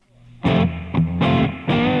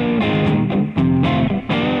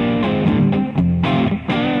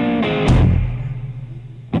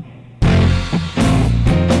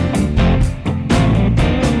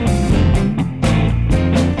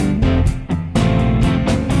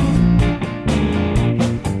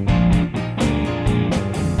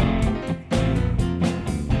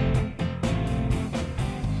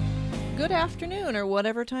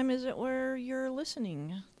whatever time is it where you're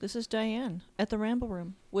listening. This is Diane at the Ramble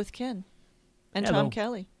Room with Ken and Hello. Tom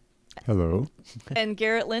Kelly. Hello. And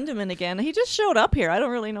Garrett Lindemann again. He just showed up here. I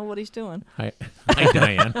don't really know what he's doing. Hi,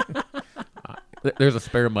 Diane. There's a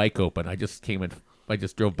spare mic open. I just came in. I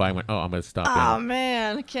just drove by and went, I'm going to stop Oh, in.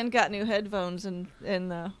 man. Ken got new headphones, and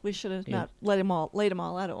we should have not laid them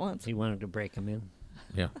all out at once. He wanted to break them in.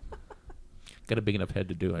 Yeah. Got a big enough head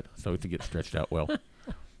to do it, so to get stretched out well.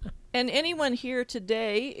 And anyone here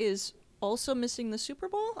today is also missing the Super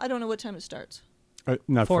Bowl? I don't know what time it starts.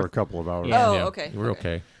 Not Four. for a couple of hours. Yeah. Oh, Yeah, okay. We're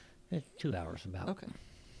okay. 2 hours about. Okay.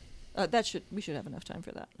 We should have enough time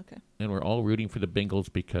for that. Okay. And we're all rooting for the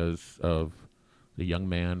Bengals because of the young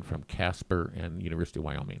man from Casper and University of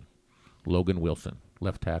Wyoming, Logan Wilson,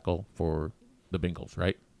 left tackle for the Bengals,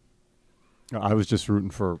 right? I was just rooting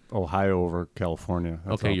for Ohio over California.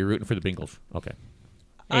 That's Okay, all. you're rooting for the Bengals. Okay.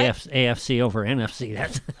 AFC over NFC.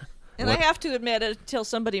 That's And I have to admit, until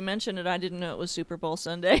somebody mentioned it, I didn't know it was Super Bowl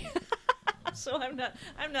Sunday. So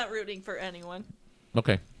I'm not rooting for anyone.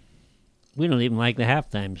 Okay. we don't even like the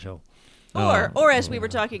halftime show. Or as we were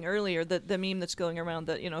talking earlier, the meme that's going around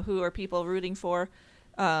that, who are people rooting for?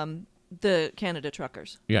 The Canada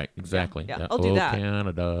truckers. Yeah, exactly. Yeah. I'll do that.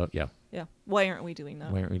 Canada. Yeah. Yeah. Why aren't we doing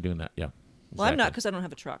that? Why aren't we doing that? Yeah. Well, I'm not exactly. because I don't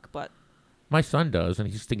have a truck, but. My son does, and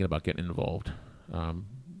he's thinking about getting involved.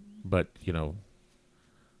 But,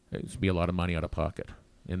 it's be a lot of money out of pocket.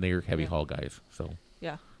 And they're heavy haul guys. So,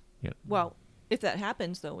 Yeah. yeah. Well, if that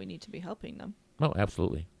happens, though, we need to be helping them. Oh,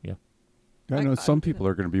 absolutely. Yeah. I know some people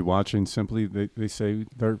are going to be watching simply, they say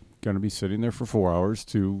they're going to be sitting there for 4 hours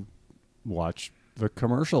to watch the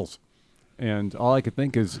commercials. And all I could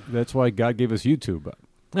think is that's why God gave us YouTube.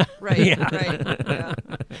 Right, Yeah. right. Yeah.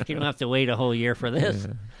 You don't have to wait a whole year for this.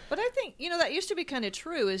 But I think, that used to be kind of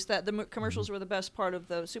true, is that the commercials were the best part of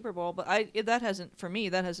the Super Bowl. But that hasn't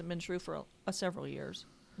been true for several years.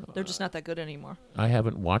 They're just not that good anymore. I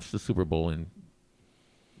haven't watched the Super Bowl in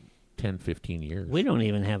 10, 15 years. We don't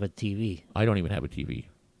even have a TV. I don't even have a TV.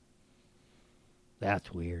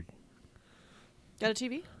 That's weird. Got a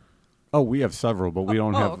TV? Oh, we have several, but we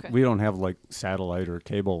don't have okay. we don't have like satellite or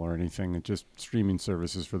cable or anything. It's just streaming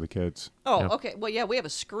services for the kids. Oh, Yeah. okay. Well, yeah, we have a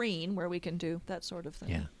screen where we can do that sort of thing.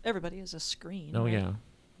 Yeah. Everybody has a screen. Oh, right? yeah.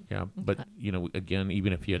 Yeah. But, again,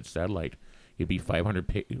 even if you had satellite, it'd be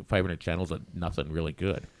 500 channels of nothing really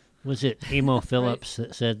good. Was it Emo Phillips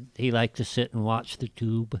that said he liked to sit and watch the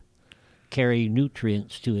tube carry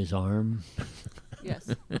nutrients to his arm? Yes,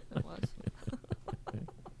 it was.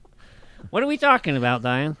 What are we talking about,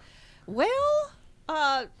 Diane? Well,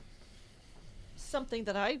 something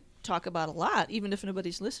that I talk about a lot, even if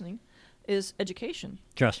nobody's listening, is education.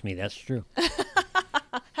 Trust me, that's true.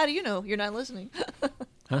 How do you know you're not listening?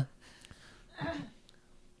 Huh?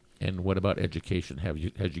 And what about education?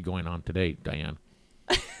 Has you going on today, Diane?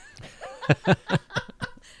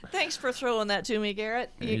 Thanks for throwing that to me,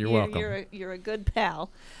 Garrett. You're welcome. You're a good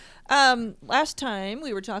pal. Last time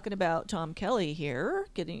we were talking about Tom Kelly here.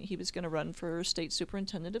 He was going to run for state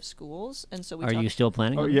superintendent of schools, and so we. Are you still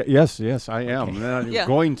planning? Oh, on yeah, it? yes, I am. Not Yeah.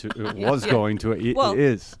 going to. It was going to. It Well-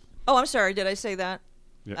 is. Oh, I'm sorry. Did I say that?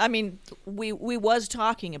 Yeah. I mean, we was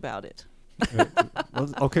talking about it.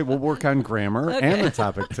 Okay, we'll work on grammar Okay. and the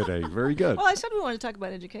topic today. Very good. Well, I said we wanted to talk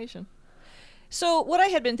about education. So what I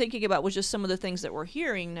had been thinking about was just some of the things that we're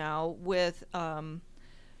hearing now with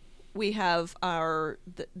we have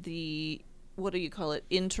the what do you call it,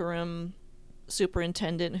 interim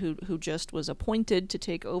superintendent who just was appointed to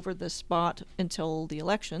take over the spot until the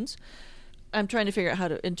elections. I'm trying to figure out how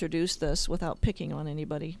to introduce this without picking on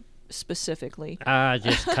anybody specifically.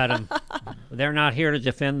 Just cut them. They're not here to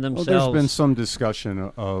defend Well, themselves. there's been some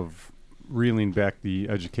discussion of reeling back the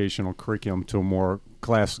educational curriculum to a more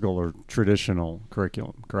classical or traditional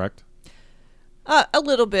curriculum, correct? A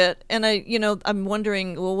little bit, and I'm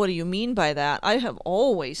wondering, well, what do you mean by that? I have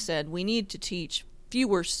always said we need to teach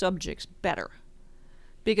fewer subjects better,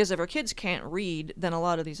 because if our kids can't read, then a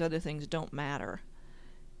lot of these other things don't matter.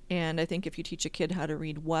 And I think if you teach a kid how to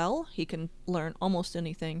read well, he can learn almost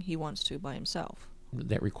anything he wants to by himself.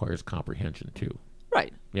 That requires comprehension, too.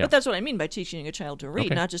 Right. Yeah. But that's what I mean by teaching a child to read,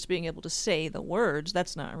 Okay. not just being able to say the words.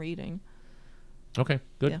 That's not reading. Okay,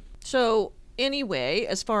 good. Yeah. So anyway,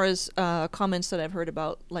 as far as comments that I've heard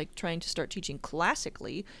about like trying to start teaching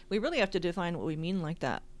classically, we really have to define what we mean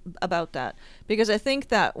about that. Because I think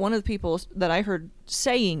that one of the people that I heard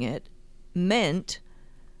saying it meant,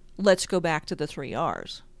 let's go back to the 3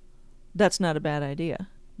 R's. That's not a bad idea.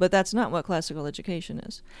 But that's not what classical education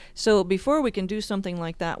is. So before we can do something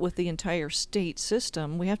like that with the entire state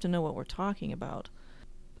system, we have to know what we're talking about.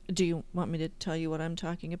 Do you want me to tell you what I'm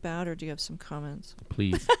talking about, or do you have some comments?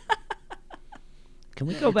 Please. Can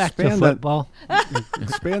we go back to Expand that- football?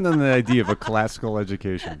 Expand on the idea of a classical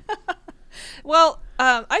education. Well,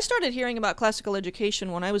 I started hearing about classical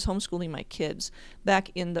education when I was homeschooling my kids back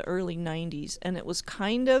in the early 90s, and it was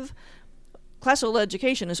kind of classical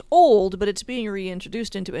education is old, but it's being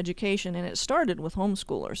reintroduced into education, and it started with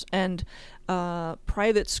homeschoolers and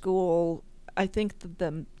private school. I think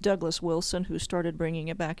the Douglas Wilson, who started bringing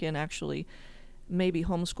it back in, actually maybe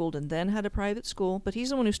homeschooled and then had a private school, but he's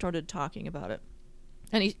the one who started talking about it.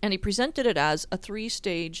 And he presented it as a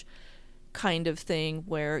 3-stage kind of thing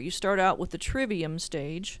where you start out with the trivium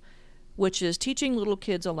stage, which is teaching little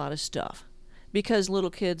kids a lot of stuff, because little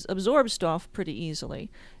kids absorb stuff pretty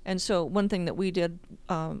easily. And so one thing that we did,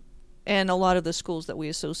 and a lot of the schools that we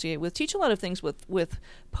associate with, teach a lot of things with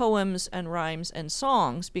poems and rhymes and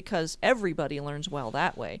songs, because everybody learns well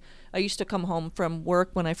that way. I used to come home from work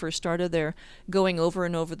when I first started there, going over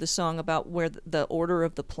and over the song about where the order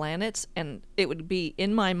of the planets, and it would be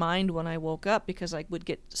in my mind when I woke up, because I would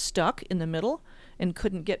get stuck in the middle and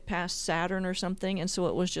couldn't get past Saturn or something, and so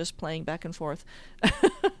it was just playing back and forth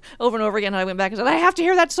over and over again. And I went back and said, I have to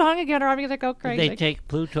hear that song again or I'm going to go crazy. Did they take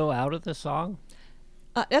Pluto out of the song?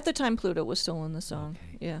 At the time, Pluto was still in the song,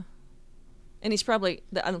 Okay. yeah. And he's probably,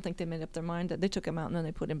 I don't think they made up their mind that they took him out and then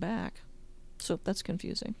they put him back. So that's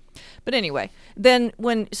confusing. But anyway, then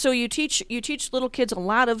you teach little kids a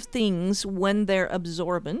lot of things when they're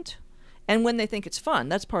absorbent and when they think it's fun.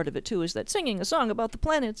 That's part of it too, is that singing a song about the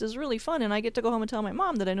planets is really fun, and I get to go home and tell my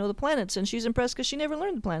mom that I know the planets, and she's impressed because she never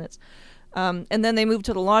learned the planets. And then they move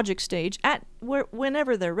to the logic stage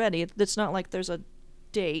whenever they're ready. It's not like there's a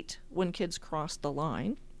date when kids cross the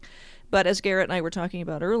line. But as Garrett and I were talking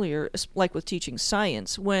about earlier, like with teaching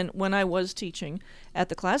science, when I was teaching at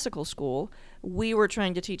the classical school, we were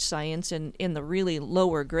trying to teach science in the really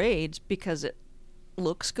lower grades because it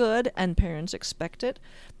looks good and parents expect it.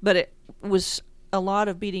 But it was a lot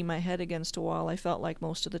of beating my head against a wall, I felt like,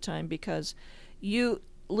 most of the time, because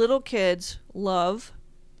little kids love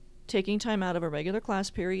taking time out of a regular class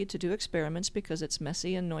period to do experiments because it's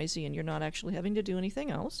messy and noisy and you're not actually having to do anything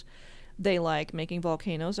else. They like making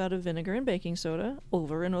volcanoes out of vinegar and baking soda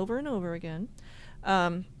over and over and over again.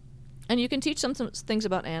 And you can teach them some things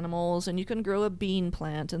about animals, and you can grow a bean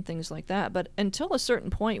plant and things like that. But until a certain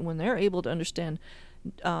point, when they're able to understand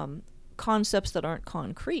concepts that aren't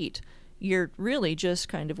concrete, you're really just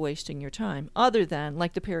kind of wasting your time, other than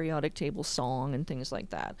like the periodic table song and things like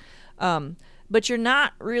that. But you're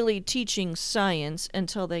not really teaching science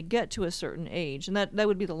until they get to a certain age, and that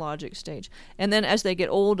would be the logic stage. And then as they get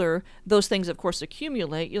older, those things, of course,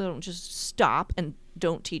 accumulate. You don't just stop and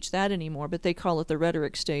don't teach that anymore, but they call it the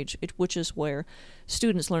rhetoric stage, which is where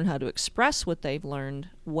students learn how to express what they've learned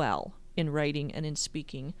well in writing and in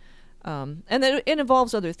speaking. And then it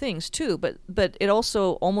involves other things, too, but it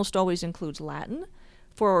also almost always includes Latin,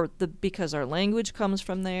 because our language comes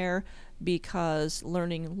from there, because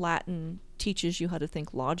learning Latin teaches you how to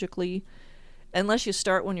think logically, unless you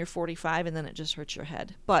start when you're 45 and then it just hurts your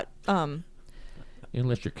head. But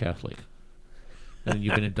Unless you're Catholic. And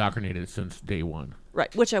you've been indoctrinated since day one.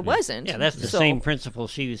 Right, which I wasn't. Yeah, that's the same principle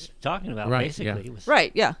she was talking about, Right, basically. yeah. It was-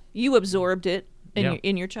 Right, yeah. You absorbed it Yeah.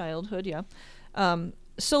 in your childhood, yeah.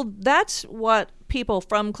 So that's what people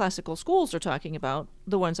from classical schools are talking about,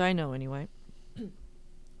 the ones I know anyway.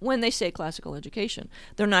 When they say classical education,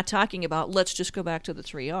 they're not talking about, let's just go back to the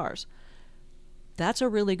 3 R's. That's a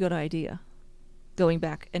really good idea, going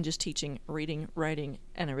back and just teaching reading, writing,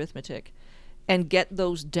 and arithmetic, and get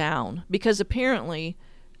those down, because apparently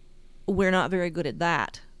we're not very good at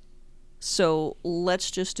that. So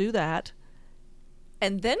let's just do that,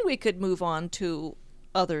 and then we could move on to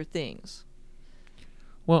other things.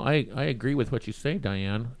 Well, I agree with what you say,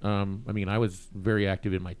 Diane. I mean, I was very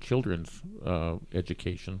active in my children's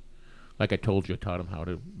education. Like I told you, I taught them how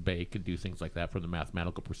to bake and do things like that from the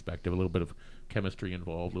mathematical perspective, a little bit of chemistry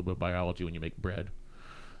involved, a little bit of biology when you make bread.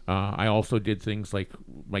 I also did things like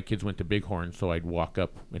my kids went to Bighorn, so I'd walk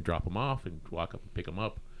up and drop them off and walk up and pick them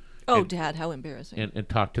up. Oh, and, Dad, how embarrassing. And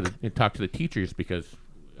talk to the teachers, because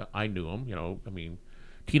I knew them, I mean,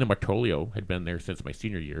 Tina Martolio had been there since my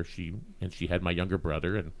senior year. She had my younger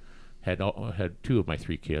brother and had 2 of my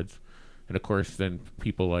 3 kids, and of course then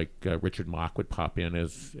people like Richard Mock would pop in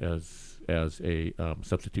as a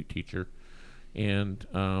substitute teacher, and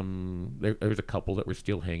there was a couple that were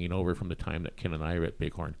still hanging over from the time that Ken and I were at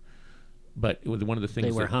Bighorn. But it was one of the things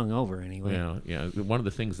They were hung over anyway. Yeah. One of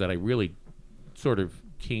the things that I really sort of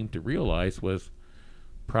came to realize was,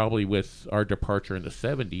 probably with our departure in the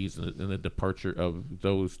 70s and the departure of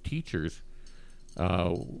those teachers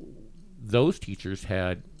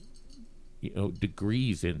had,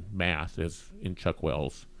 degrees in math, as in Chuck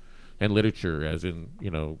Wells, and literature, as in,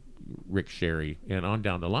 Rick Sherry, and on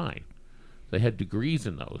down the line. They had degrees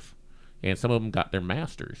in those, and some of them got their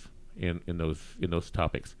masters in those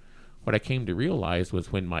topics. What I came to realize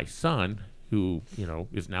was when my son, who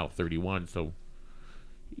is now 31, so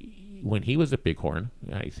when he was at Bighorn,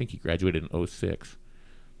 I think he graduated in 06,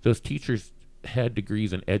 those teachers had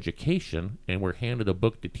degrees in education and were handed a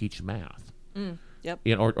book to teach math. Yep.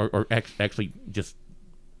 Or actually just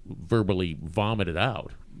verbally vomited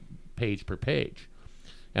out, page per page.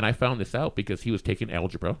 And I found this out because he was taking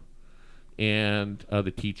algebra, and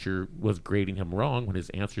the teacher was grading him wrong when his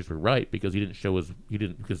answers were right because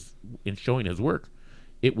because in showing his work,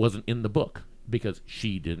 it wasn't in the book because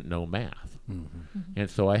she didn't know math. And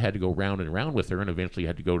so I had to go round and round with her, and eventually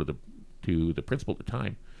had to go to the principal at the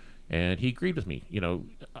time, and he agreed with me,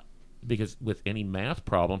 because with any math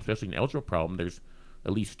problem, especially an algebra problem, there's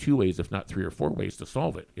at least 2 ways, if not 3 or 4 ways to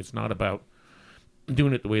solve it. It's not about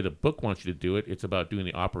doing it the way the book wants you to do it. It's about doing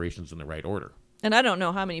the operations in the right order. And I don't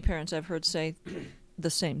know how many parents I've heard say the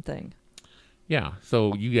same thing. Yeah,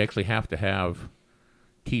 so you actually have to have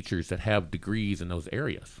teachers that have degrees in those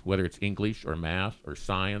areas, whether it's English or math or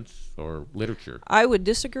science or literature. I would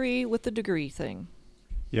disagree with the degree thing.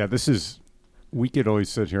 Yeah, we could always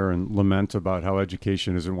sit here and lament about how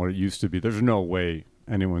education isn't what it used to be. There's no way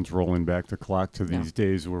anyone's rolling back the clock to these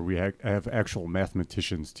days where we have actual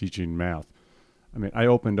mathematicians teaching math. I mean, I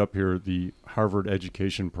opened up here the Harvard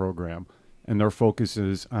education program, and their focus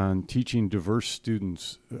is on teaching diverse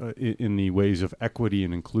students in the ways of equity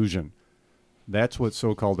and inclusion. That's what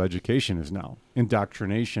so-called education is now.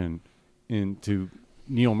 Indoctrination into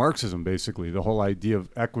neo-Marxism, basically, the whole idea of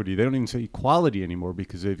equity. They don't even say equality anymore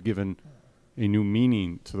because they've given a new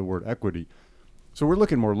meaning to the word equity. So we're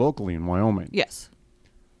looking more locally in Wyoming. Yes.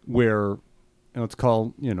 Where, let's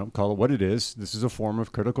call it what it is. This is a form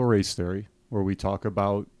of critical race theory where we talk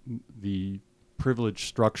about the privileged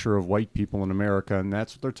structure of white people in America, and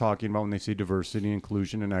that's what they're talking about when they say diversity,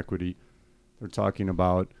 inclusion, and equity. They're talking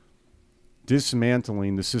about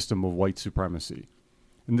dismantling the system of white supremacy.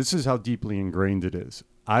 And this is how deeply ingrained it is.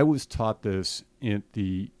 I was taught this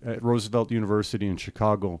at Roosevelt University in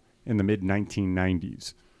Chicago in the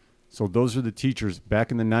mid-1990s. So those are the teachers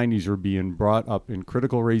back in the 90s who were being brought up in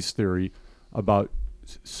critical race theory about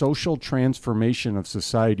social transformation of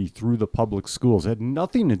society through the public schools. It had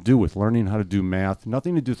nothing to do with learning how to do math,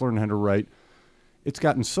 nothing to do with learning how to write. It's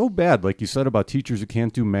gotten so bad, like you said, about teachers who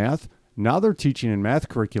can't do math. Now they're teaching in math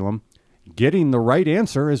curriculum, getting the right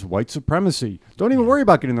answer is white supremacy. Don't even worry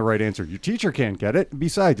about getting the right answer. Your teacher can't get it.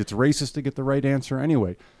 Besides, it's racist to get the right answer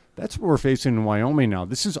anyway. That's what we're facing in Wyoming now.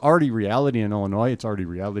 This is already reality in Illinois. It's already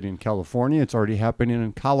reality in California. It's already happening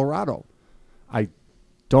in Colorado. I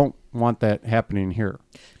don't want that happening here.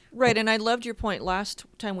 Right, and I loved your point last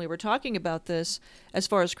time we were talking about this as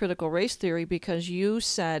far as critical race theory, because you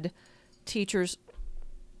said teachers,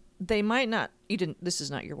 they might not, this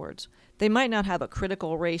is not your words, they might not have a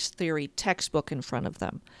critical race theory textbook in front of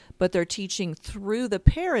them, but they're teaching through the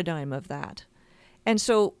paradigm of that. And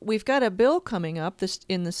so we've got a bill coming up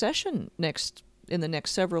in the session in the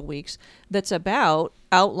next several weeks that's about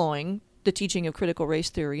outlawing the teaching of critical race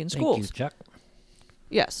theory in schools. Thank you, Chuck.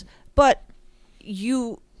 Yes, but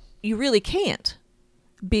you really can't,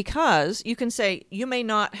 because you can say you may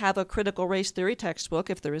not have a critical race theory textbook,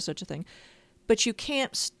 if there is such a thing, but you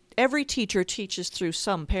can't. Every teacher teaches through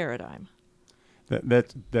some paradigm.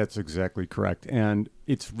 That's exactly correct. And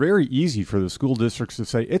it's very easy for the school districts to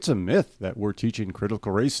say it's a myth that we're teaching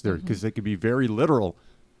critical race theory, because they could be very literal.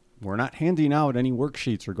 We're not handing out any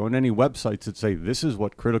worksheets or going to any websites that say this is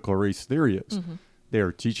what critical race theory is. They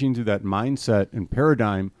are teaching to that mindset and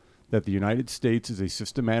paradigm that the United States is a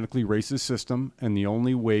systematically racist system, and the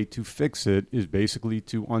only way to fix it is basically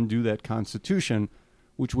to undo that Constitution,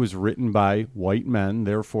 which was written by white men.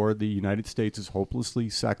 Therefore, the United States is hopelessly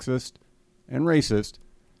sexist and racist,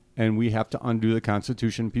 and we have to undo the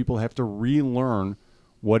Constitution. People have to relearn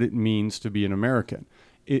what it means to be an American.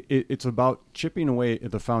 It's about chipping away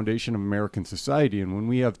at the foundation of American society.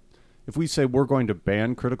 And if we say we're going to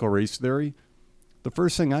ban critical race theory, the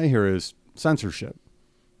first thing I hear is censorship.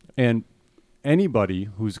 And anybody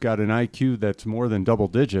who's got an IQ that's more than double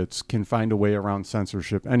digits can find a way around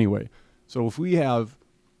censorship anyway. So if we have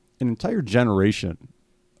an entire generation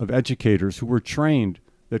of educators who were trained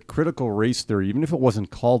that critical race theory, even if it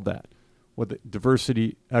wasn't called that, what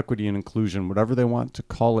diversity, equity, and inclusion, whatever they want to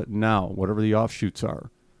call it now, whatever the offshoots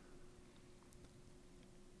are,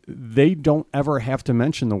 they don't ever have to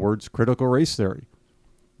mention the words critical race theory.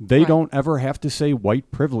 They don't ever have to say white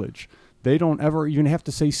privilege. They don't ever even have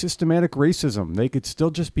to say systematic racism. They could still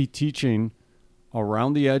just be teaching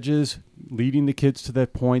around the edges, leading the kids to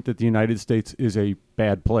that point that the United States is a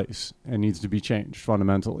bad place and needs to be changed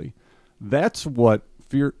fundamentally. That's what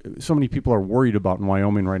so many people are worried about in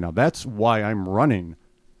Wyoming right now. That's why I'm running.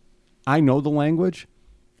 I know the language.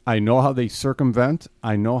 I know how they circumvent.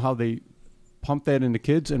 I know how they pump that into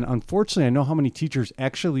kids. And unfortunately, I know how many teachers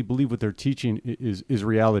actually believe what they're teaching is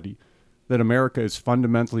reality, that America is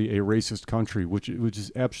fundamentally a racist country, which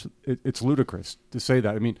is it's ludicrous to say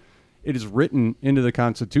that. I mean, it is written into the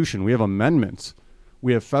Constitution. We have amendments.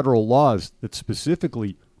 We have federal laws that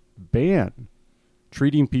specifically ban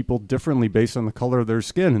treating people differently based on the color of their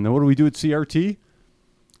skin. And then what do we do at CRT?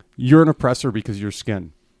 You're an oppressor because of your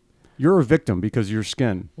skin. You're a victim because of your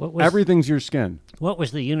skin. Everything's your skin. What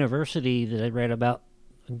was the university that I read about,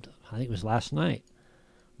 I think it was last night,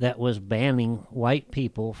 that was banning white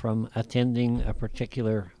people from attending a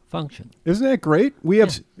particular function? Isn't that great? We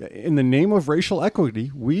have, in the name of racial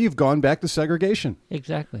equity, we've gone back to segregation.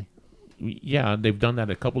 Exactly. Yeah, they've done that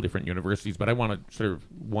at a couple different universities, but I want to sort of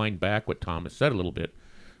wind back what Tom has said a little bit,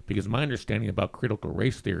 because my understanding about critical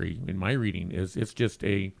race theory in my reading is it's just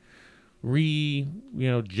a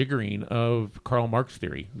jiggering of Karl Marx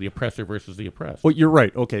theory, the oppressor versus the oppressed. Well, you're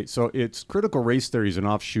right. Okay, so it's critical race theory is an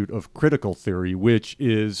offshoot of critical theory, which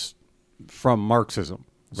is from Marxism.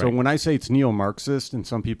 So Right. when I say it's neo-Marxist, and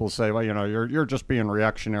some people say, well, you're just being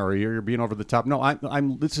reactionary, you're being over the top. No,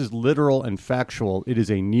 I'm. This is literal and factual. It is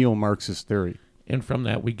a neo-Marxist theory. And from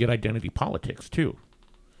that, we get identity politics, too.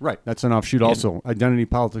 Right. That's an offshoot also. Identity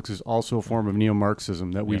politics is also a form of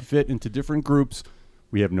neo-Marxism, that we fit into different groups.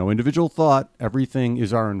 We have no individual thought. Everything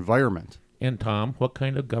is our environment. And Tom, what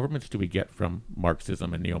kind of governments do we get from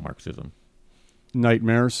Marxism and neo-Marxism?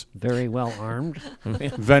 Nightmares. Very well armed.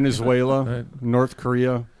 Venezuela, North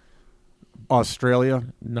Korea, Australia,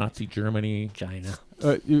 Nazi Germany, China.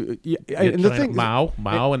 And China, the thing,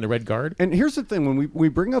 Mao and the Red Guard. and here's the thing: when we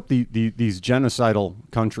bring up these genocidal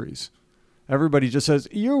countries, everybody just says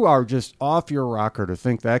you are just off your rocker to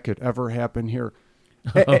think that could ever happen here.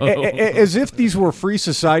 As if these were free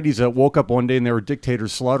societies that woke up one day and they were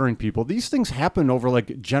dictators slaughtering people. These things happen over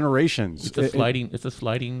like generations. It's a sliding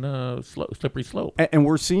slippery slope. And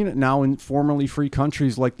we're seeing it now in formerly free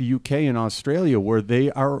countries like the UK and Australia, where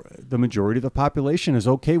the majority of the population is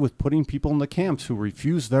okay with putting people in the camps who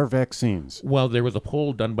refuse their vaccines. Well, there was a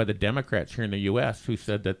poll done by the Democrats here in the U.S. who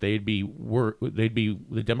said that the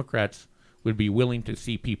Democrats would be willing to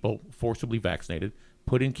see people forcibly vaccinated,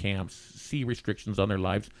 put in camps, see restrictions on their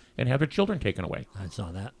lives, and have their children taken away. I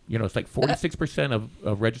saw that. It's like 46%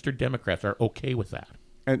 of registered Democrats are okay with that.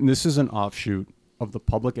 And this is an offshoot of the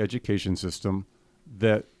public education system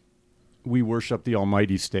that we worship the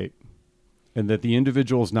almighty state and that the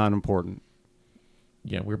individual is not important.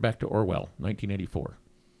 Yeah, we're back to Orwell, 1984.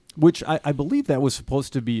 Which I believe that was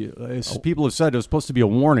supposed to be, as people have said, it was supposed to be a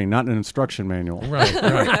warning, not an instruction manual.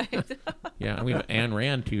 Right. Yeah, and we have Ayn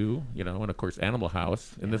Rand too, and of course Animal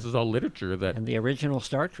House, and this is all literature that And the original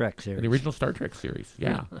Star Trek series. the original Star Trek series.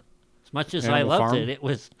 Yeah, As much as Animal I loved Farm? it, it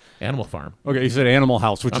was... Animal Farm. Okay, you said Animal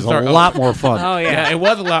House, which I'm is sorry. a lot more fun. Oh, Yeah, it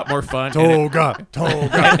was a lot more fun. Toga.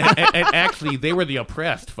 And actually, they were the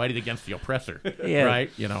oppressed fighting against the oppressor. Yeah. Right?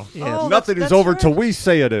 Oh, Nothing is that's over right. till we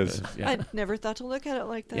say it is. Yeah. I never thought to look at it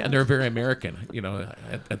like that. Yeah, and they're very American.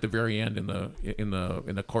 At the very end in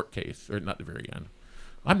the court case, or not the very end.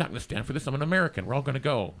 I'm not going to stand for this. I'm an American. We're all going to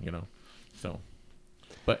go. So,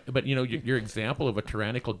 but your example of a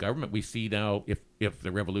tyrannical government we see now, if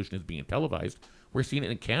the revolution is being televised, we're seeing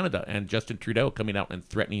it in Canada and Justin Trudeau coming out and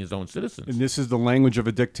threatening his own citizens. And this is the language of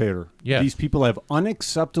a dictator. Yes. These people have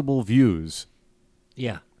unacceptable views.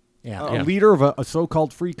 Yeah. Yeah. A leader of a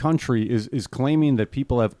so-called free country is claiming that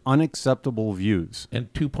people have unacceptable views.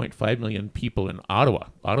 And 2.5 million people in Ottawa.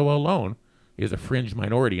 Ottawa alone is a fringe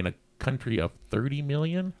minority in a country of 30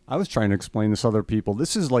 million. I was trying to explain this to other people.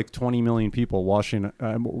 This is like 20 million people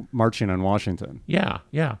marching on Washington. Yeah.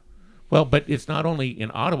 Well, but it's not only in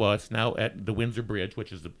Ottawa. It's now at the Windsor Bridge,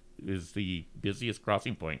 which is the busiest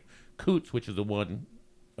crossing point. Coots, which is the one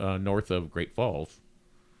north of Great Falls,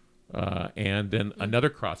 and then another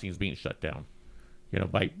crossing is being shut down.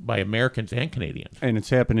 By Americans and Canadians. And it's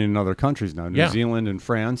happening in other countries now, New Zealand and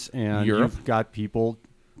France, and Europe. You've got people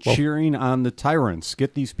cheering on the tyrants.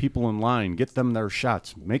 Get these people in line. Get them their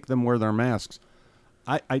shots. Make them wear their masks.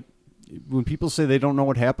 When people say they don't know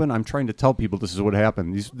what happened, I'm trying to tell people this is what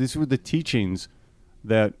happened. These were the teachings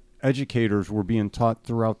that educators were being taught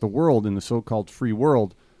throughout the world in the so-called free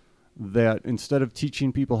world, that instead of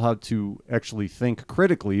teaching people how to actually think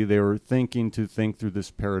critically, they were think through this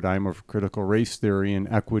paradigm of critical race theory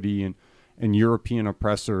and equity and European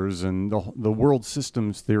oppressors and the world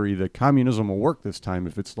systems theory that communism will work this time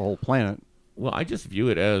if it's the whole planet. Well, I just view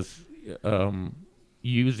it as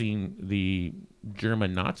using the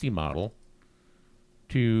German Nazi model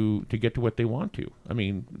to get to what they want to. I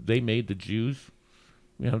mean, they made the Jews,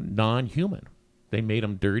 non-human. They made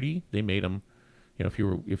them dirty. They made them, if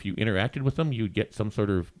you interacted with them, you'd get some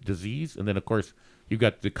sort of disease. And then, of course, you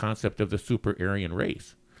got the concept of the super Aryan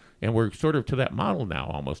race. And we're sort of to that model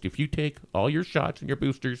now almost. If you take all your shots and your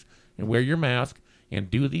boosters and wear your mask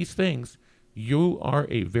and do these things, you are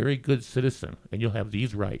a very good citizen and you'll have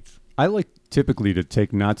these rights. I like typically to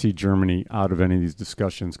take Nazi Germany out of any of these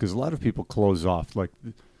discussions because a lot of people close off like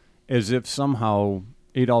as if somehow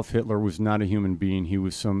Adolf Hitler was not a human being. He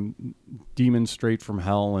was some demon straight from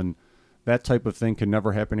hell, and that type of thing can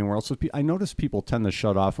never happen anywhere else. So I notice people tend to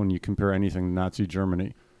shut off when you compare anything to Nazi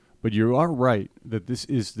Germany. But you are right that this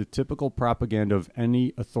is the typical propaganda of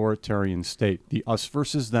any authoritarian state. The us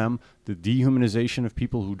versus them, the dehumanization of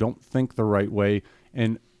people who don't think the right way,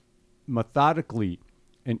 and methodically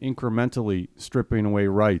and incrementally stripping away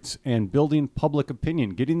rights and building public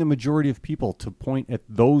opinion, getting the majority of people to point at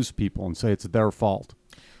those people and say it's their fault.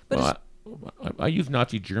 But I use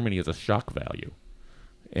Nazi Germany as a shock value,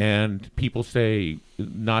 and people say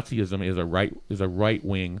Nazism is a right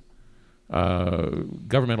wing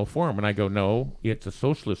governmental form, and I go, no, it's a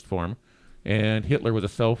socialist form, and Hitler was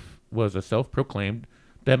a self-proclaimed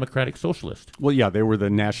democratic socialist. Well, yeah, they were the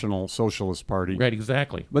National Socialist Party. Right,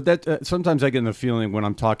 exactly. But that sometimes I get the feeling when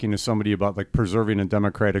I'm talking to somebody about like preserving a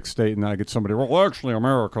democratic state, and then I get somebody, well, actually,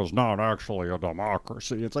 America's not actually a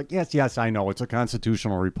democracy. It's like, yes, I know it's a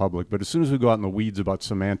constitutional republic, but as soon as we go out in the weeds about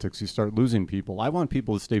semantics, you start losing people. I want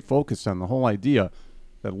people to stay focused on the whole idea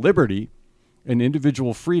that liberty and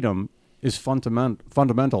individual freedom is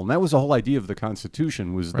fundamental. And that was the whole idea of the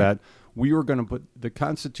Constitution, was that we were going to put the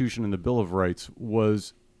Constitution and the Bill of Rights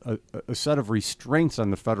was a set of restraints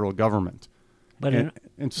on the federal government. But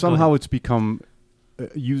and somehow it's become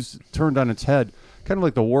turned on its head, kind of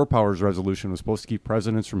like the War Powers Resolution was supposed to keep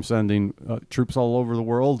presidents from sending troops all over the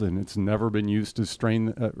world, and it's never been used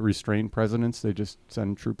to restrain presidents. They just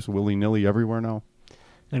send troops willy-nilly everywhere now.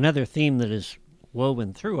 Another theme that is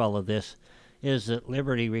woven through all of this is that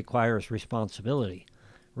liberty requires responsibility.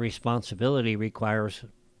 Responsibility requires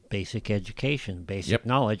basic education, basic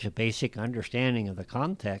knowledge, a basic understanding of the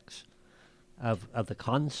context of the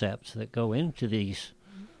concepts that go into these.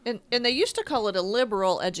 And they used to call it a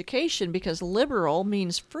liberal education because liberal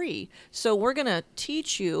means free. So we're going to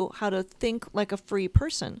teach you how to think like a free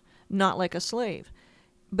person, not like a slave.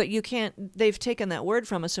 But you can't, they've taken that word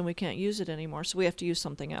from us and we can't use it anymore, so we have to use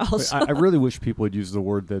something else. I really wish people would use the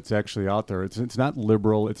word that's actually out there. It's not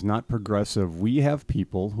liberal, it's not progressive. We have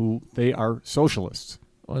people who, they are socialists.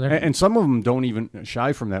 Well, and some of them don't even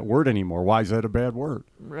shy from that word anymore. Why is that a bad word?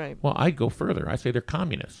 Right. Well, I'd go further. I say they're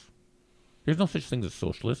communists. There's no such thing as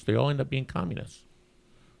socialists. They all end up being communists.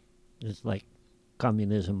 It's like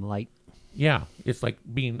communism light. Yeah, it's like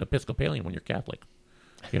being Episcopalian when you're Catholic,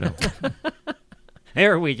 you know.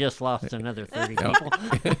 There we just lost another 30 people.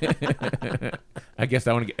 I guess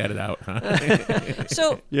I want to get edited out, huh?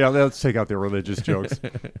 So yeah, let's take out the religious jokes.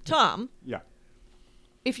 Tom. Yeah.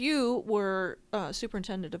 If you were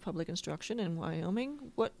superintendent of public instruction in Wyoming,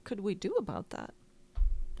 what could we do about that?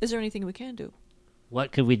 Is there anything we can do?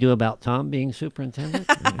 What could we do about Tom being superintendent?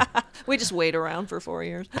 We just wait around for 4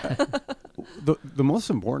 years. The most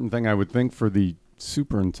important thing I would think for the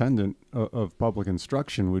superintendent of public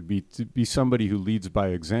instruction would be to be somebody who leads by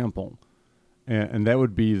example. And that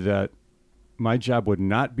would be that my job would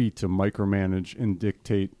not be to micromanage and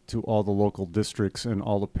dictate to all the local districts and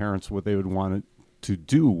all the parents what they would want to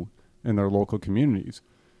do in their local communities.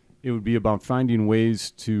 It would be about finding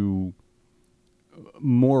ways to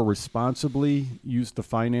more responsibly use the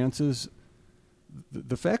finances.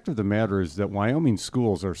 The fact of the matter is that Wyoming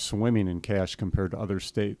schools are swimming in cash compared to other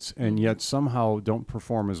states, and yet somehow don't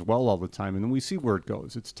perform as well all the time. And then we see where it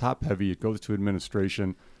goes. It's top heavy. It goes to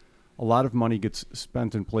administration. A lot of money gets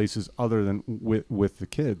spent in places other than with the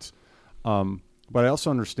kids. But I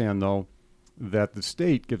also understand, though, that the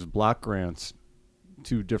state gives block grants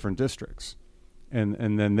to different districts.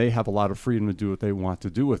 And then they have a lot of freedom to do what they want to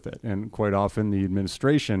do with it. And quite often the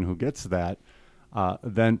administration who gets that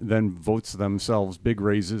then votes themselves big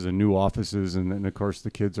raises and new offices, and then, of course,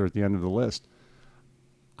 the kids are at the end of the list.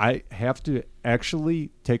 I have to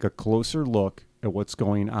actually take a closer look at what's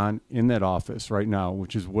going on in that office right now,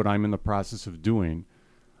 which is what I'm in the process of doing.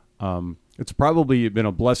 It's probably been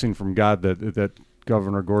a blessing from God that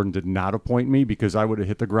Governor Gordon did not appoint me, because I would have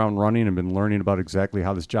hit the ground running and been learning about exactly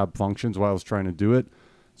how this job functions while I was trying to do it.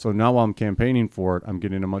 So now while I'm campaigning for it, I'm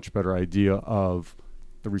getting a much better idea of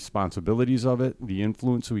the responsibilities of it, the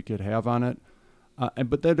influence we could have on it.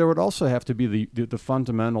 But then there would also have to be the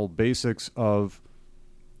fundamental basics of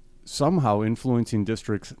somehow influencing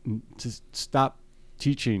districts to stop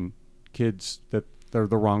teaching kids that they're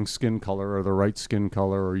the wrong skin color or the right skin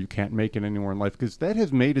color, or you can't make it anywhere in life, because that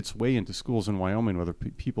has made its way into schools in Wyoming, whether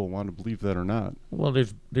people want to believe that or not. Well,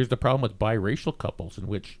 there's the problem with biracial couples in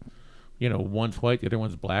which, one's white, the other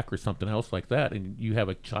one's black or something else like that, and you have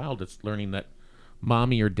a child that's learning that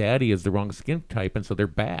mommy or daddy is the wrong skin type, and so they're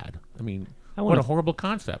bad. I mean, what a horrible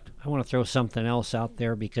concept. I want to throw something else out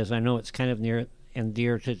there because I know it's kind of near and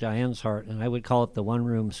dear to Diane's heart, and I would call it the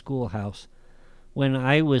one-room schoolhouse. When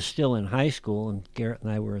I was still in high school, and Garrett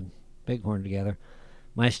and I were in Bighorn together,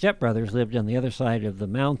 my stepbrothers lived on the other side of the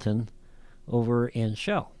mountain over in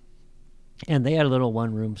Shell. And they had a little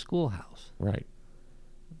one-room schoolhouse. Right.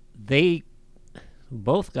 They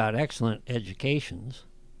both got excellent educations.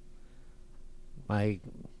 My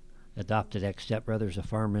adopted ex-stepbrother's a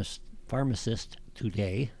pharmacist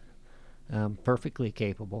today, perfectly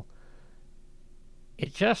capable.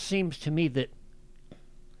 It just seems to me that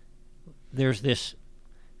there's this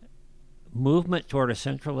movement toward a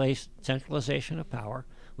centralization of power.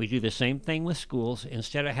 We do the same thing with schools.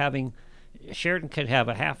 Instead of having, Sheridan could have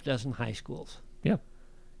a half dozen high schools. Yeah.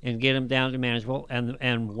 And get them down to manageable,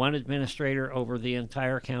 and one administrator over the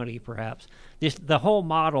entire county, perhaps. The whole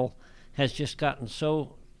model has just gotten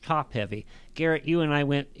so top-heavy. Garrett, you and I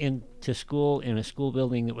went into school in a school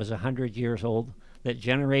building that was 100 years old, that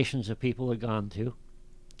generations of people had gone to.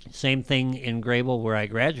 Same thing in Grable, where I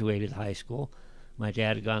graduated high school. My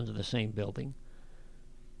dad had gone to the same building.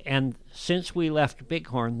 And since we left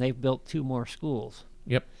Bighorn, they've built 2 more schools.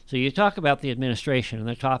 Yep. So you talk about the administration and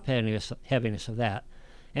the top-heaviness of that.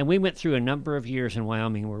 And we went through a number of years in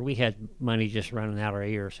Wyoming where we had money just running out our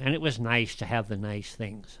ears. And it was nice to have the nice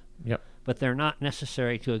things. Yep. But they're not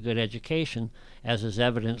necessary to a good education, as is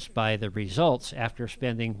evidenced by the results after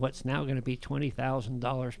spending what's now going to be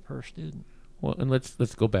 $20,000 per student. Well, and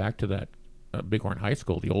let's go back to that Bighorn High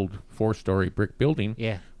School. The old 4-story brick building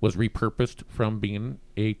was repurposed from being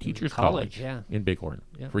a teacher's college in Bighorn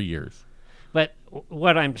for years. But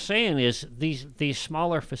what I'm saying is these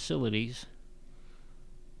smaller facilities,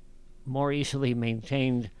 more easily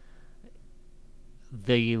maintained,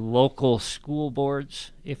 the local school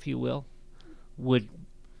boards, if you will, would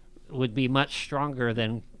be much stronger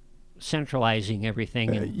than centralizing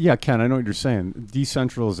everything. Yeah, Ken, I know what you're saying.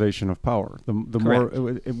 Decentralization of power. The more,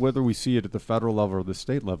 whether we see it at the federal level or the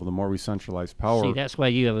state level, the more we centralize power. See, that's why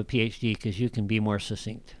you have a PhD, because you can be more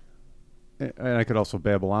succinct. And I could also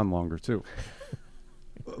babble on longer, too.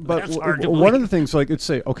 But that's hard to one of the things, like, let's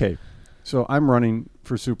say, okay, so I'm running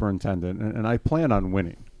for superintendent, and I plan on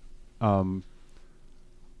winning.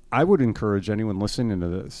 I would encourage anyone listening to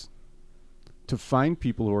this to find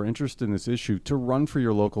people who are interested in this issue to run for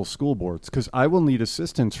your local school boards, because I will need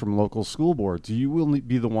assistance from local school boards. You will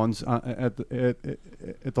be the ones at the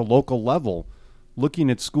local level looking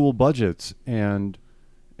at school budgets and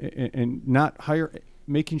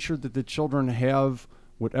making sure that the children have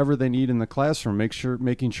whatever they need in the classroom,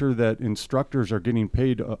 making sure that instructors are getting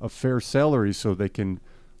paid a fair salary so they can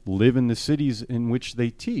live in the cities in which they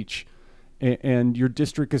teach. And your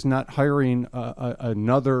district is not hiring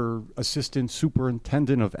another assistant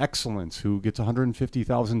superintendent of excellence who gets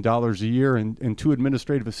 $150,000 a year and 2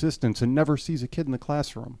 administrative assistants and never sees a kid in the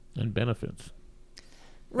classroom. And benefits.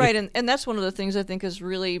 Right, and that's one of the things I think is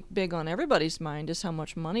really big on everybody's mind, is how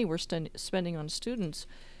much money we're spending on students.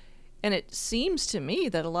 And it seems to me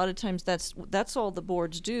that a lot of times that's all the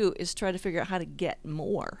boards do, is try to figure out how to get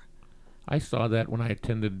more. I saw that when I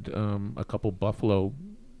attended a couple Buffalo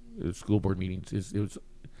school board meetings.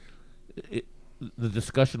 The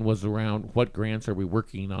discussion was around what grants are we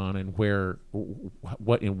working on, and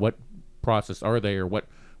what process are they, or what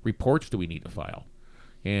reports do we need to file.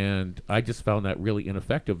 And I just found that really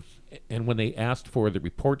ineffective. And when they asked for the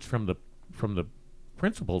reports from the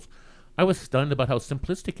principals, I was stunned about how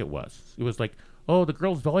simplistic it was. It was like, oh, the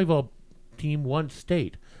girls volleyball team won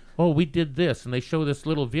state. Oh, we did this, and they show this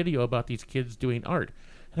little video about these kids doing art.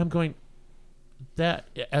 And I'm going, that,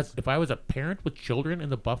 as if I was a parent with children in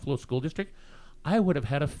the Buffalo School District, I would have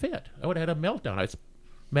had a fit. I would have had a meltdown. I was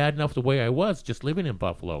mad enough the way I was just living in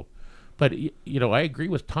Buffalo. But I agree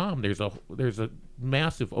with Tom. There's a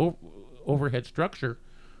massive overhead structure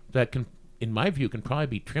that can, in my view, can probably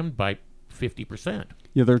be trimmed by 50%.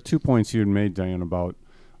 Yeah, there are 2 points you had made, Diane, about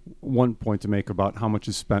one point to make about how much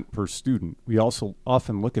is spent per student. We also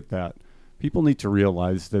often look at that. People need to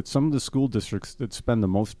realize that some of the school districts that spend the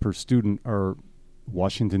most per student are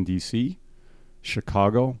Washington, D.C.,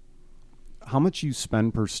 Chicago, how much you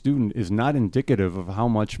spend per student is not indicative of how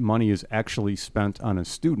much money is actually spent on a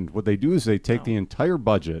student. What they do is they take the entire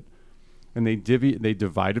budget and they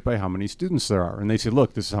divide it by how many students there are. And they say,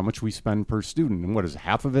 look, this is how much we spend per student. And what, does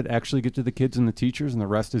half of it actually get to the kids and the teachers and the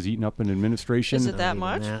rest is eaten up in administration? Is it that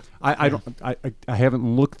much? I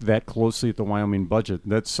haven't looked that closely at the Wyoming budget.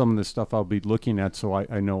 That's some of the stuff I'll be looking at, so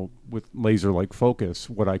I know with laser-like focus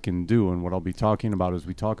what I can do and what I'll be talking about as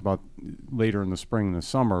we talk about later in the spring and the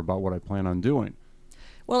summer about what I plan on doing.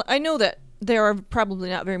 Well, I know that there are probably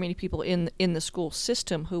not very many people in the school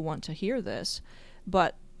system who want to hear this,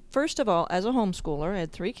 but first of all, as a homeschooler, I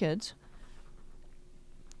had 3 kids,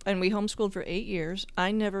 and we homeschooled for 8 years.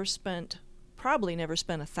 I probably never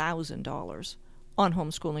spent $1,000 on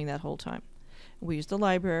homeschooling that whole time. We used the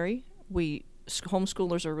library.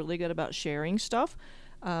 Homeschoolers are really good about sharing stuff.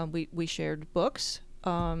 We shared books.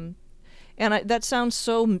 And that sounds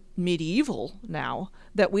so medieval now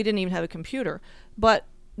that we didn't even have a computer. But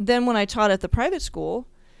then when I taught at the private school,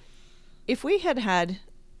 if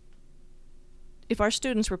our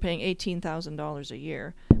students were paying $18,000 a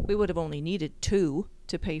year, we would have only needed 2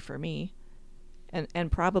 to pay for me,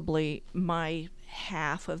 and probably my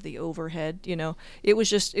half of the overhead. It was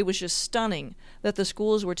just stunning that the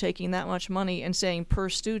schools were taking that much money and saying per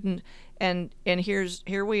student, and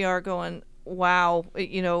here we are going, wow,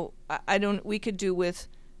 we could do with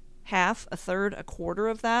half, a third, a quarter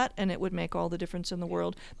of that, and it would make all the difference in the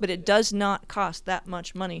world. But it does not cost that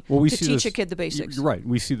much money to teach a kid the basics. You're right.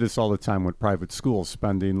 We see this all the time with private schools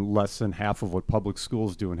spending less than half of what public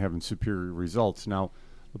schools do and having superior results. Now,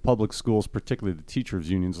 the public schools, particularly the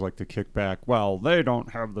teachers' unions, like to kick back, well, they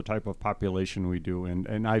don't have the type of population we do.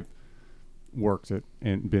 And I've worked at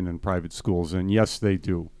and been in private schools, and yes, they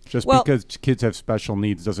do. Because kids have special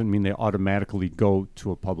needs doesn't mean they automatically go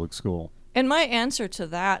to a public school. And my answer to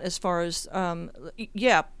that, as far as,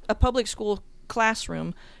 a public school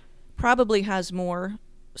classroom probably has more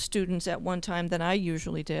students at one time than I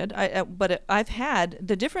usually did.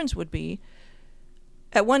 The difference would be,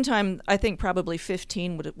 at one time, I think probably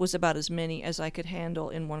 15 was about as many as I could handle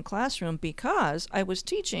in one classroom, because I was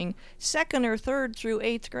teaching 2nd or 3rd through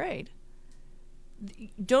 8th grade.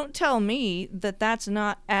 Don't tell me that that's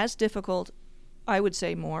not as difficult, I would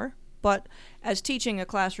say more, but as teaching a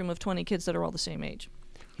classroom of 20 kids that are all the same age.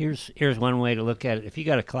 Here's one way to look at it. If you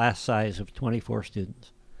got a class size of 24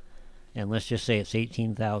 students, and let's just say it's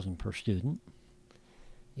 $18,000 per student,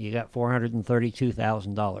 you got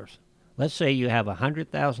 $432,000. Let's say you have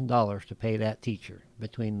 $100,000 to pay that teacher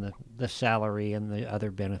between the salary and the other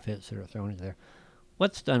benefits that are thrown in there.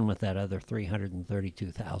 What's done with that other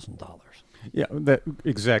 $332,000? Yeah,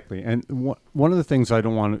 exactly. And one of the things I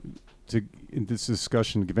don't want to in this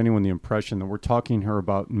discussion give anyone the impression that we're talking here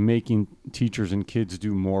about making teachers and kids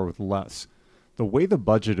do more with less. The way the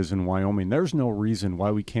budget is in Wyoming, there's no reason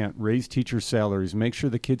why we can't raise teachers' salaries, make sure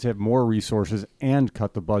the kids have more resources, and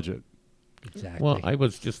cut the budget. Exactly. Well, I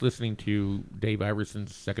was just listening to Dave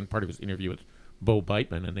Iverson's second part of his interview with Bo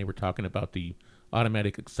Beitman, and they were talking about the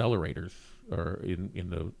automatic accelerators or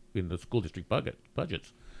in the school district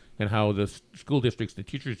budgets, and how the school districts, the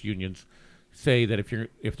teachers' unions, say that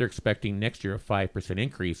if they're expecting next year a 5%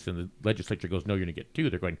 increase, and the legislature goes, no, you're going to get 2,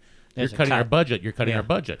 they're going, you're cutting our budget. You're cutting our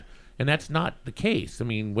budget, and that's not the case. I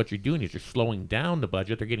mean, what you're doing is you're slowing down the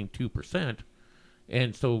budget. They're getting 2%.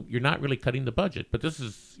 And so you're not really cutting the budget, but this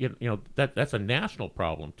is that's a national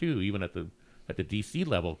problem too, even at the DC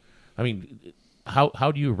level. I mean,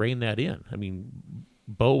 how do you rein that in? I mean,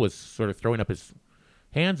 Bo was sort of throwing up his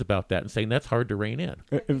hands about that and saying that's hard to rein in.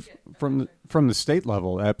 From the state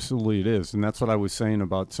level, absolutely it is, and that's what I was saying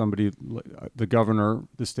about somebody, the governor,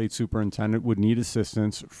 the state superintendent would need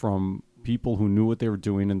assistance from people who knew what they were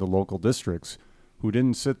doing in the local districts, who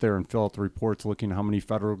didn't sit there and fill out the reports looking how many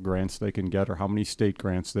federal grants they can get or how many state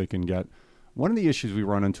grants they can get. One of the issues we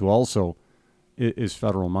run into also is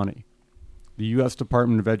federal money. The U.S.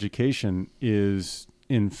 Department of Education is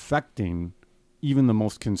infecting even the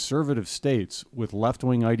most conservative states with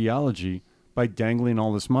left-wing ideology by dangling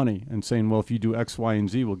all this money and saying, well, if you do X, Y,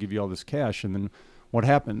 and Z, we'll give you all this cash. And then what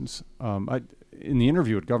happens? In the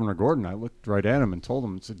interview with Governor Gordon, I looked right at him and told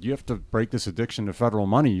him, said, you have to break this addiction to federal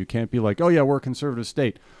money. You can't be like, oh, yeah, we're a conservative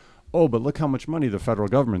state. Oh, but look how much money the federal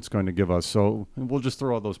government's going to give us. So we'll just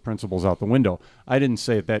throw all those principles out the window. I didn't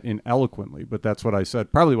say that ineloquently, but that's what I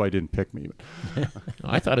said. Probably why I didn't pick me.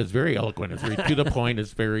 I thought it's very eloquent. It's very to the point.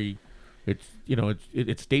 It's very...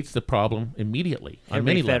 It states the problem immediately on Every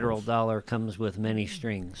many federal levels. dollar comes with many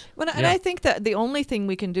strings. Well, and I think that the only thing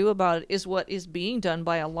we can do about it is what is being done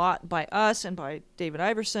by us and by David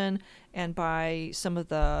Iverson and by some of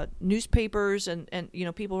the newspapers and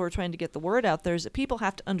people who are trying to get the word out there, is that people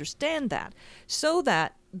have to understand that, so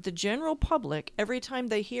that the general public, every time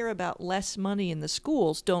they hear about less money in the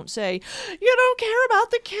schools, don't say, you don't care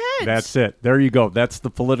about the kids. That's it. There you go. That's the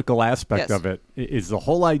political aspect Yes. of it, is the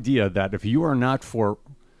whole idea that if you are not for...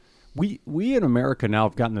 We in America now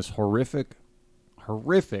have gotten this horrific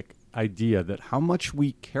idea that how much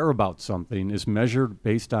we care about something is measured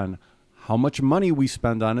based on how much money we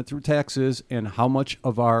spend on it through taxes and how much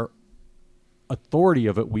of our authority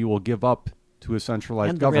of it we will give up to a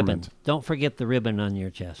centralized And the government. ribbon. Don't forget the ribbon on your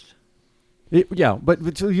chest.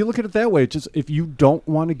 But so you look at it that way. It's just, if you don't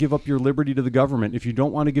want to give up your liberty to the government, if you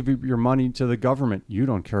don't want to give your money to the government, you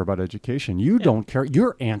don't care about education. You don't care.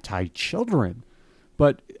 You're anti-children.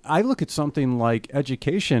 But I look at something like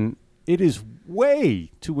education. It is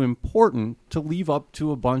way too important to leave up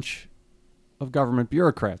to a bunch of government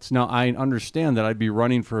bureaucrats. Now, I understand that I'd be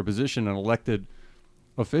running for a position, an elected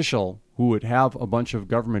official who would have a bunch of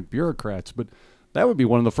government bureaucrats, but that would be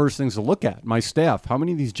one of the first things to look at. My staff, how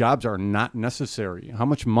many of these jobs are not necessary? How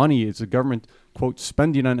much money is the government, quote,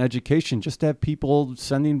 spending on education just to have people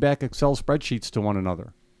sending back Excel spreadsheets to one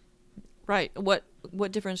another? Right. What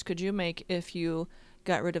difference could you make if you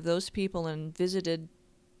got rid of those people and visited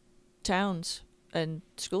towns and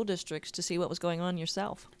school districts to see what was going on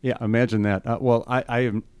yourself? Yeah, imagine that.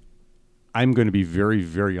 I'm going to be very,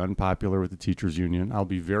 very unpopular with the teachers union. I'll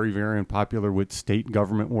be very, very unpopular with state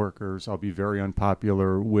government workers. I'll be very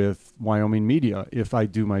unpopular with Wyoming media if I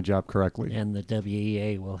do my job correctly. And the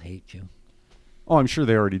WEA will hate you. Oh, I'm sure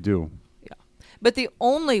they already do. Yeah. But the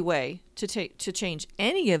only way to change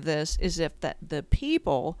any of this is if the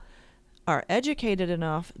people are educated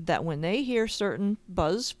enough that when they hear certain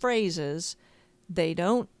buzz phrases, they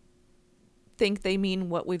don't think they mean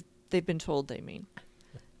what they've been told they mean.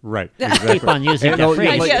 Right. Keep Exactly. on using that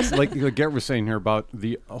phrase. Yes. Like Garrett was saying here about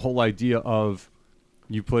the whole idea of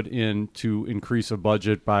you put in to increase a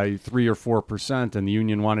budget by 3 or 4%, and the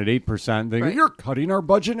union wanted 8%. They go, Right. you're cutting our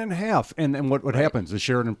budget in half. And then what happens? The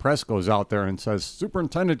Sheridan Press goes out there and says,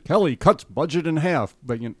 Superintendent Kelly cuts budget in half.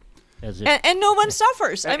 But As if And no one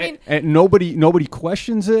suffers. I mean, and nobody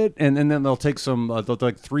questions it, and then they'll take they'll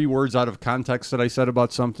take 3 words out of context that I said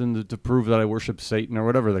about something to prove that I worship Satan or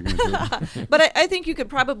whatever they're going to do. but I think you could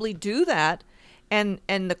probably do that, and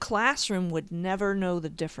the classroom would never know the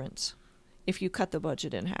difference if you cut the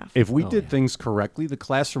budget in half. If we did things correctly, the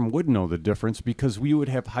classroom would know the difference because we would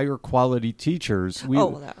have higher quality teachers. We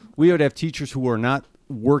would have teachers who are not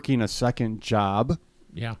working a second job.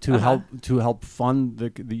 Yeah. To help fund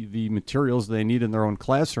the materials they need in their own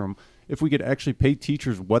classroom. If we could actually pay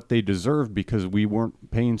teachers what they deserve, because we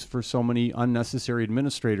weren't paying for so many unnecessary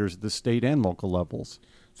administrators at the state and local levels.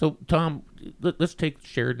 So, Tom, let's take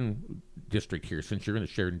Sheridan District here. Since you're in the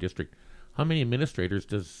Sheridan District, how many administrators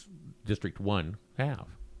does District 1 have?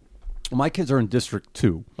 Well, my kids are in District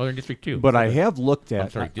 2. Oh, they're in District 2. But I have looked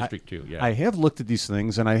at... District 2, yeah. I have looked at these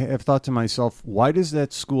things, and I have thought to myself, why does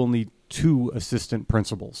that school need 2 assistant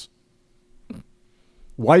principals?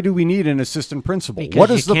 Why do we need an assistant principal? because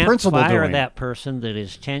What is you the can't principal fire doing? that person that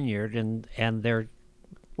is tenured and they're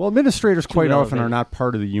Well, administrators quite often are elevated. not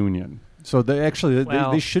part of the union. So they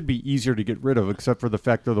Well- should be easier to get rid of, except for the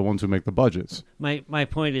fact they're the ones who make the budgets. My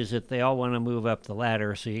point is that they all want to move up the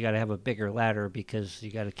ladder, so you got to have a bigger ladder because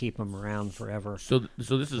you got to keep them around forever, So this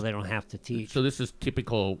so is they don't have to teach. so this is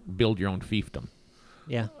typical build your own fiefdom.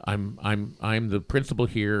 Yeah, I'm the principal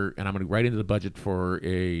here, and I'm going to write into the budget for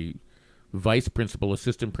a vice principal,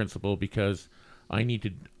 assistant principal, because I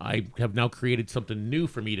have now created something new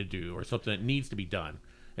for me to do, or something that needs to be done.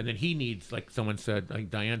 And then he needs, like someone said, like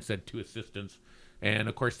Diane said, 2 assistants, and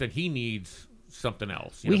of course then he needs something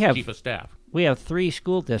else. We have- chief of staff. we have 3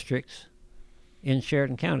 school districts in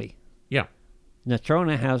Sheridan County. Yeah.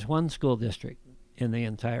 Natrona has 1 school district in the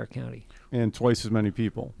entire county. And twice as many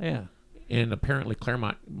people. Yeah, And apparently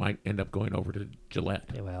Claremont might end up going over to Gillette.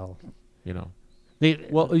 well, You know.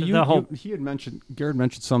 Garrett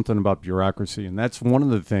mentioned something about bureaucracy, and that's one of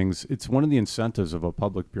the things. It's one of the incentives of a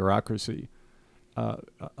public bureaucracy.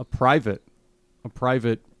 A private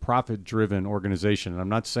profit-driven organization, and I'm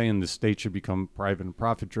not saying the state should become private and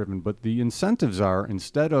profit-driven, but the incentives are,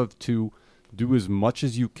 instead of to do as much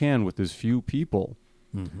as you can with as few people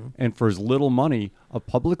and for as little money, a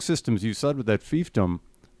public system, as you said with that fiefdom,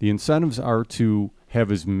 the incentives are to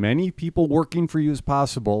have as many people working for you as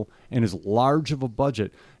possible and as large of a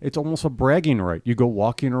budget. It's almost a bragging right. You go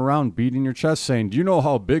walking around beating your chest saying, do you know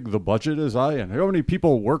how big the budget is? And how many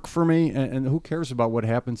people work for me? And who cares about what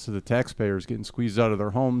happens to the taxpayers getting squeezed out of their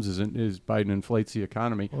homes as Biden inflates the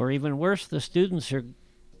economy? or even worse, the students are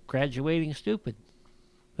graduating stupid.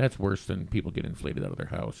 That's worse than people get inflated out of their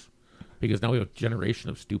house, because now we have a generation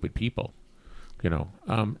of stupid people,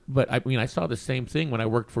 But I mean, I saw the same thing when I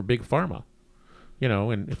worked for Big Pharma,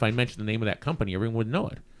 and if I mentioned the name of that company, everyone would know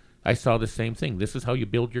it. I saw the same thing. This is how you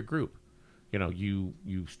build your group.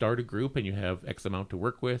 You start a group and you have X amount to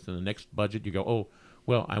work with, and the next budget you go, oh,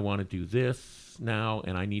 well, I want to do this now,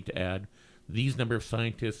 and I need to add these number of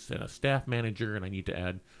scientists and a staff manager, and I need to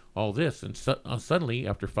add all this. And suddenly,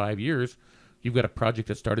 after 5 years, you've got a project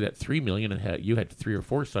that started at $3 million and you had 3 or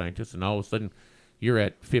 4 scientists, and all of a sudden you're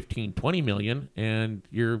at 15, 20 million, and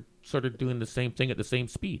you're sort of doing the same thing at the same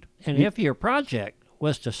speed. And if your project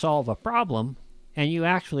was to solve a problem, and you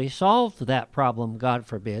actually solved that problem, God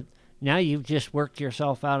forbid, now you've just worked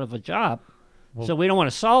yourself out of a job. Well, so we don't want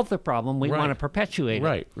to solve the problem; we want to perpetuate it.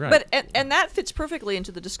 Right. But and that fits perfectly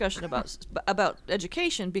into the discussion about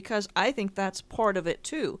education, because I think that's part of it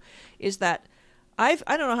too. Is that I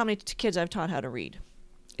don't know how many kids I've taught how to read.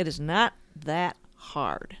 It is not that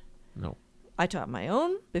hard. No. I taught my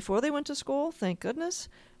own before they went to school. Thank goodness.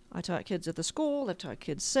 I taught kids at the school. I've taught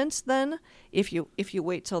kids since then. If you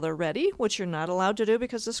wait till they're ready, which you're not allowed to do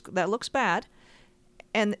because that looks bad.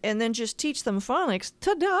 And then just teach them phonics,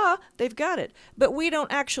 ta-da, they've got it. But we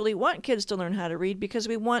don't actually want kids to learn how to read, because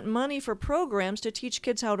we want money for programs to teach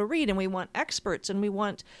kids how to read, and we want experts, and we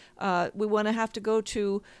want to have to go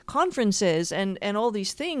to conferences and all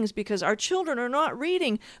these things, because our children are not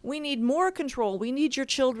reading. We need more control. We need your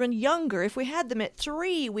children younger. If we had them at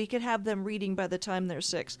 3, we could have them reading by the time they're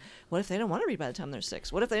 6. What if they don't want to read by the time they're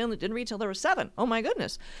 6? What if they only didn't read till they were 7? Oh my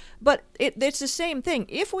goodness. But it's the same thing.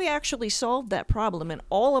 If we actually solved that problem and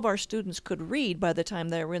all of our students could read by the time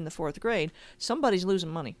they were in the 4th grade, somebody's losing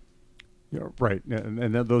money. Yeah, right.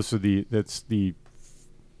 And those are that's the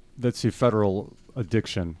federal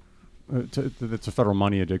addiction. That's a federal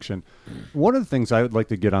money addiction. One of the things I would like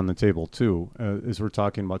to get on the table too, is we're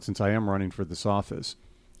talking about, since I am running for this office,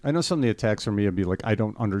 I know some of the attacks from me would be like, I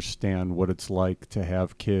don't understand what it's like to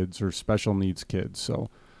have kids or special needs kids. So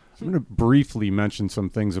I'm going to briefly mention some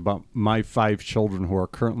things about my 5 children who are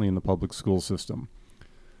currently in the public school system.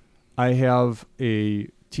 I have a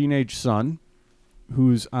teenage son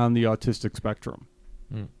who's on the autistic spectrum,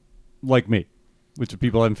 like me, which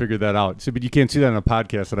people haven't figured that out. So, but you can't see that on a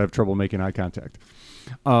podcast that I have trouble making eye contact.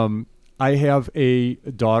 I have a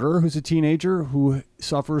daughter who's a teenager who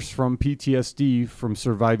suffers from PTSD from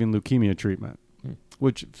surviving leukemia treatment,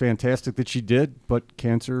 which fantastic that she did, but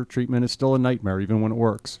cancer treatment is still a nightmare even when it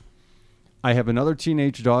works. I have another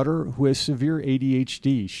teenage daughter who has severe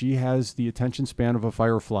ADHD. She has the attention span of a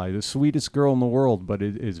firefly, the sweetest girl in the world, but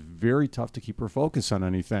it is very tough to keep her focused on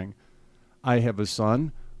anything. I have a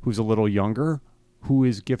son who's a little younger, who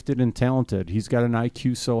is gifted and talented. He's got an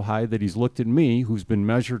IQ so high that he's looked at me, who's been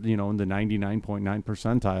measured, in the 99.9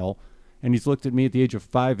 percentile, and he's looked at me at the age of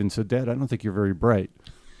 5 and said, Dad, I don't think you're very bright.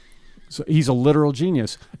 So he's a literal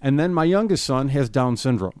genius. And then my youngest son has Down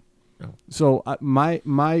syndrome. So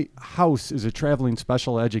my house is a traveling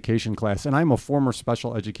special education class, and I'm a former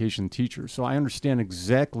special education teacher, so I understand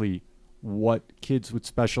exactly what kids with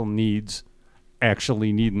special needs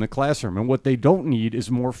actually need in the classroom. And what they don't need is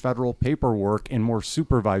more federal paperwork and more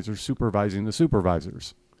supervisors supervising the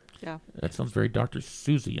supervisors. Yeah, that sounds very Dr.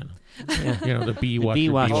 Seussian. The bee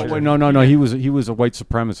watcher. Oh, wait, no. He was a white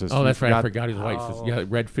supremacist. Oh, that's right. I forgot he's white. Yeah,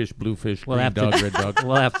 red fish, blue fish, green dog, red dog.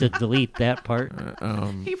 We'll have to delete that part.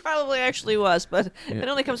 He probably actually was, but it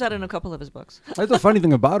only comes out in a couple of his books. The funny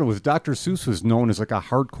thing about it was Dr. Seuss was known as like a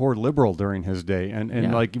hardcore liberal during his day,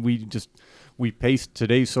 and like we paste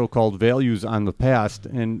today's so-called values on the past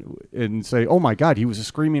and say, oh, my God, he was a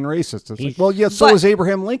screaming racist. It's like, well, yes, so is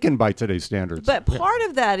Abraham Lincoln by today's standards. But part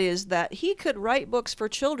of that is that he could write books for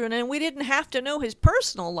children, and we didn't have to know his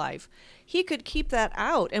personal life. He could keep that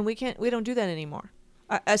out, and we don't do that anymore.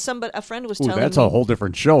 A friend was telling me. That's a whole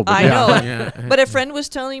different show. But I know. But a friend was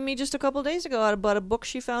telling me just a couple of days ago about a book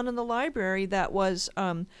she found in the library that was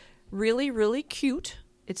really, really cute.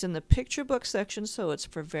 It's in the picture book section, so it's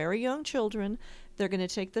for very young children. They're going to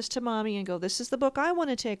take this to mommy and go, this is the book I want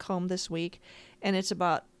to take home this week. And it's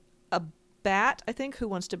about a bat, I think, who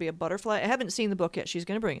wants to be a butterfly. I haven't seen the book yet. She's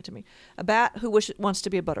going to bring it to me. A bat who wants to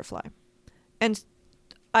be a butterfly. And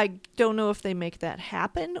I don't know if they make that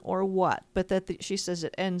happen or what, but she says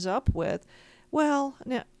it ends up with, well,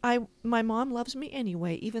 my mom loves me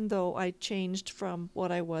anyway, even though I changed from what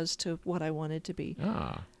I was to what I wanted to be.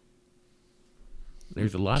 Ah.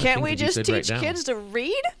 There's a lot of Can't things we just teach kids to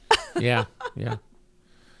read? Yeah.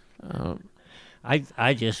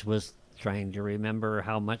 I just was trying to remember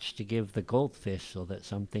how much to give the goldfish so that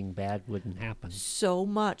something bad wouldn't happen. So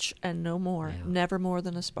much and no more. Yeah. Never more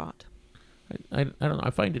than a spot. I don't know. I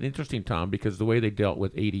find it interesting, Tom, because the way they dealt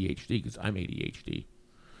with ADHD, because I'm ADHD,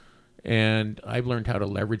 and I've learned how to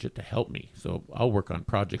leverage it to help me. So I'll work on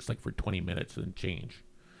projects like for 20 minutes and change,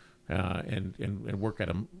 and work at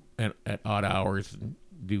them at odd hours and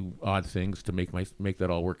do odd things to make that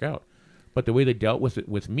all work out. But the way they dealt with it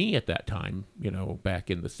with me at that time, back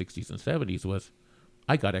in the 60s and 70s, was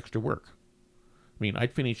I got extra work. I mean,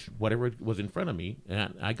 I'd finish whatever was in front of me,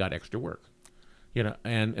 and I got extra work.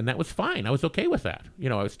 And that was fine. I was okay with that.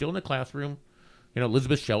 I was still in the classroom.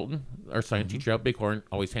 Elizabeth Shelton, our science teacher out Bighorn,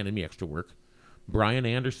 always handed me extra work. Brian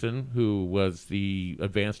Anderson, who was the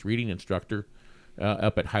advanced reading instructor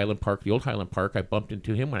up at Highland Park, the old Highland Park, I bumped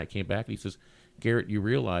into him when I came back, and he says, Garrett, you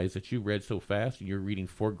realize that you read so fast and you're reading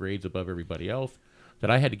 4 grades above everybody else that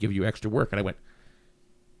I had to give you extra work. And I went,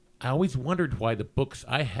 I always wondered why the books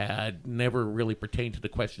I had never really pertained to the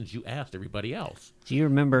questions you asked everybody else. Do you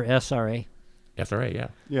remember SRA? SRA, yeah.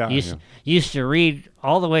 Yeah. You used to read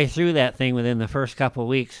all the way through that thing within the first couple of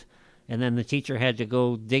weeks, and then the teacher had to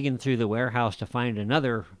go digging through the warehouse to find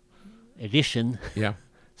another edition. Yeah.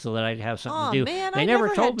 So that I'd have something Oh to do. man, they I never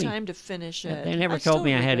never told had me. time to finish it. They never still told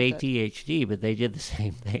me I had regret it. ADHD, but they did the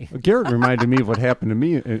same thing. Garrett reminded me of what happened to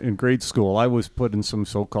me in grade school. I was put in some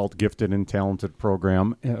so-called gifted and talented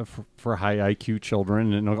program for high IQ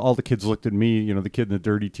children, and all the kids looked at me, the kid in the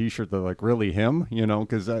dirty T-shirt, they're like, really him?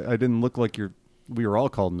 Because I didn't look like we were all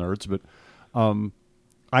called nerds, but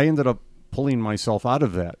I ended up pulling myself out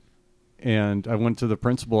of that. And I went to the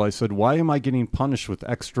principal. I said, why am I getting punished with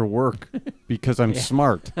extra work? Because I'm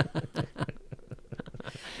smart.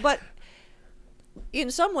 But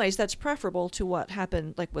in some ways, that's preferable to what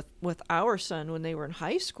happened, like with our son when they were in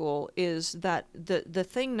high school. Is that the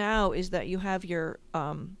thing now is that you have your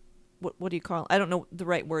what do you call? I don't know the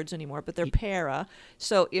right words anymore, but they're para.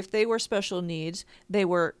 So if they were special needs, they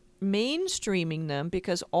were mainstreaming them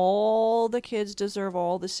because all the kids deserve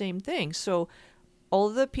all the same things. So all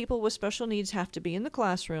the people with special needs have to be in the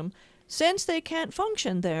classroom. Since they can't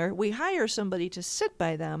function there, we hire somebody to sit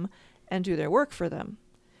by them and do their work for them.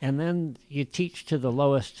 And then you teach to the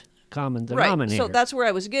lowest common denominator. Right. So that's where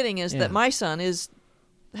I was getting is that my son has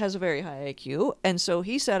a very high IQ, and so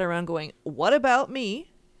he sat around going, what about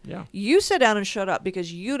me? Yeah. You sit down and shut up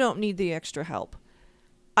because you don't need the extra help.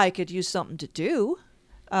 I could use something to do,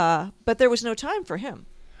 but there was no time for him.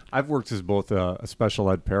 I've worked as both a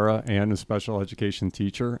special ed para and a special education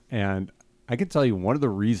teacher, and I can tell you one of the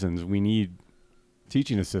reasons we need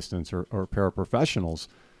teaching assistants or paraprofessionals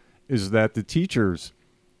is that the teachers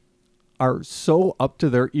are so up to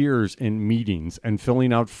their ears in meetings and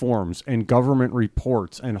filling out forms and government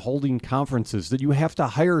reports and holding conferences that you have to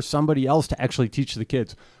hire somebody else to actually teach the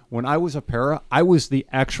kids. When I was a para, I was the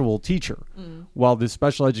actual teacher, while the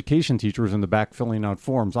special education teacher was in the back filling out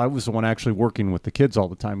forms. I was the one actually working with the kids all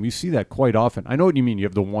the time. You see that quite often. I know what you mean. You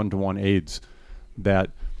have the one-to-one aides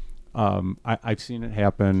that I've seen it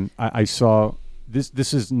happen. I saw this.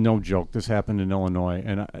 This is no joke. This happened in Illinois,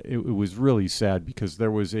 and it was really sad because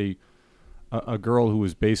there was a girl who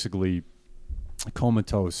was basically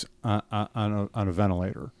comatose on a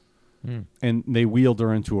ventilator, and they wheeled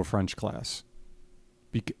her into a French class.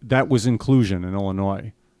 That was inclusion in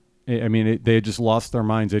Illinois. I mean, they had just lost their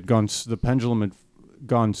minds. The pendulum had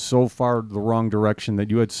gone so far the wrong direction that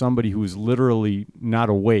you had somebody who was literally not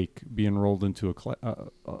awake be enrolled into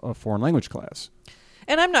a foreign language class.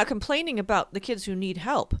 And I'm not complaining about the kids who need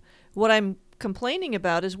help. What I'm complaining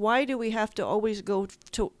about is why do we have to always go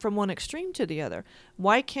from one extreme to the other?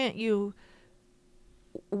 Why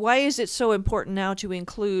is it so important now to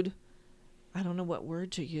include, I don't know what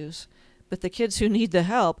word to use, but the kids who need the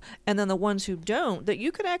help, and then the ones who don't, that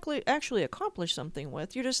you could actually accomplish something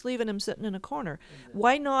with. You're just leaving them sitting in a corner.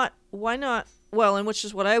 Why not, well, and which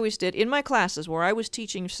is what I always did in my classes where I was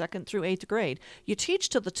teaching 2nd through 8th grade. You teach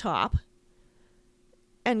to the top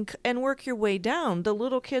and work your way down. The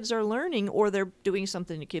little kids are learning, or they're doing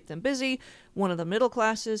something to keep them busy. One of the middle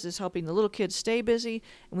classes is helping the little kids stay busy,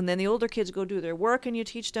 and then the older kids go do their work, and you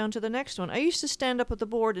teach down to the next one. I used to stand up at the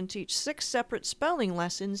board and teach 6 separate spelling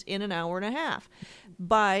lessons in an hour and a half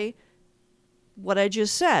by what I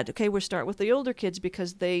just said. Okay, we'll start with the older kids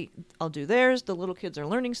because I'll do theirs. The little kids are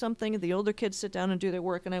learning something. The older kids sit down and do their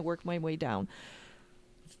work, and I work my way down.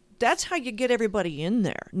 That's how you get everybody in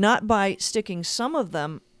there, not by sticking some of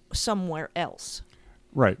them somewhere else.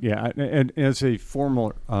 Right, yeah. And as a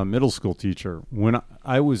former middle school teacher, when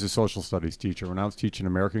I was a social studies teacher, when I was teaching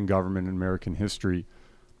American government and American history,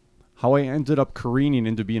 how I ended up careening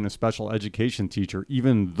into being a special education teacher,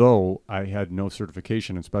 even though I had no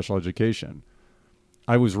certification in special education.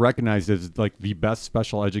 I was recognized as like the best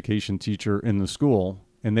special education teacher in the school,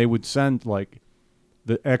 and they would send like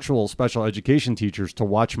the actual special education teachers to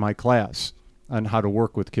watch my class on how to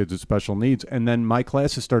work with kids with special needs. And then my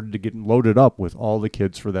classes started to get loaded up with all the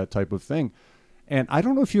kids for that type of thing. And I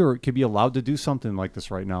don't know if you could be allowed to do something like this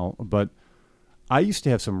right now, but I used to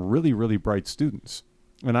have some really, really bright students.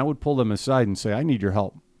 And I would pull them aside and say, I need your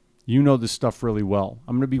help. You know this stuff really well.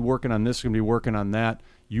 I'm going to be working on this, going to be working on that.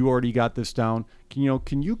 You already got this down.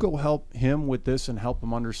 Can you go help him with this and help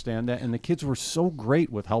him understand that? And the kids were so great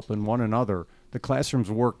with helping one another. The classrooms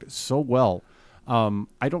worked so well.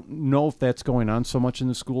 I don't know if that's going on so much in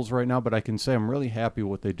the schools right now, but I can say I'm really happy with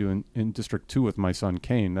what they do in District 2 with my son,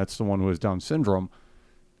 Kane. That's the one who has Down syndrome.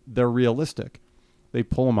 They're realistic. They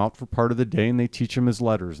pull him out for part of the day, and they teach him his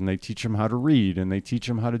letters, and they teach him how to read, and they teach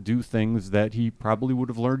him how to do things that he probably would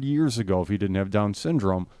have learned years ago if he didn't have Down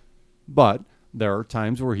syndrome. But there are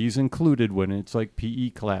times where he's included when it's like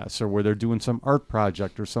PE class or where they're doing some art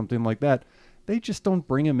project or something like that. They just don't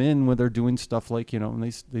bring him in when they're doing stuff like,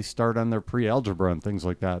 and they start on their pre-algebra and things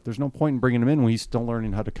like that. There's no point in bringing him in when he's still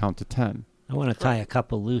learning how to count to 10. I want to tie a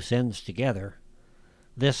couple loose ends together.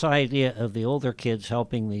 This idea of the older kids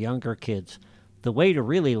helping the younger kids, the way to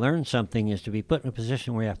really learn something is to be put in a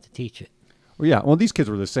position where you have to teach it. Well, yeah. Well, these kids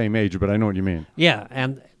were the same age, but I know what you mean. Yeah,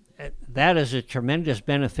 and that is a tremendous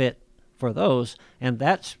benefit for those, and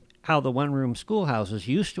that's how the one-room schoolhouses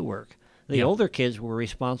used to work. The older kids were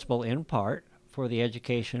responsible in part for the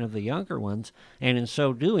education of the younger ones, and in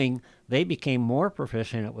so doing, they became more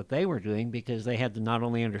proficient at what they were doing because they had to not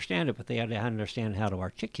only understand it, but they had to understand how to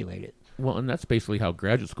articulate it. Well, and that's basically how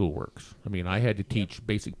graduate school works. I mean, I had to teach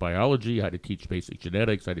basic biology, I had to teach basic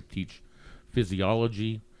genetics, I had to teach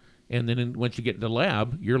physiology, and then once you get in the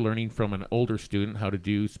lab, you're learning from an older student how to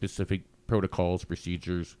do specific protocols,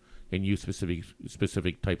 procedures, and use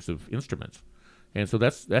specific types of instruments. And so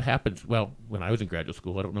that happens, well, when I was in graduate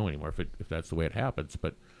school, I don't know anymore if that's the way it happens,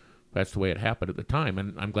 but that's the way it happened at the time.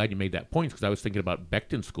 And I'm glad you made that point because I was thinking about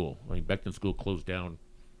Becton School. I mean, Becton School closed down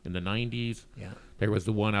in the 90s. Yeah. There was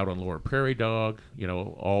the one out on Lower Prairie Dog.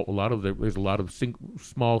 There's a lot of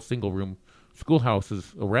small single-room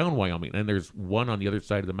schoolhouses around Wyoming, and there's one on the other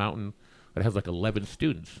side of the mountain that has like 11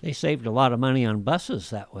 students. They saved a lot of money on buses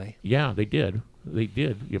that way. Yeah, they did. They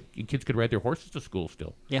did. Kids could ride their horses to school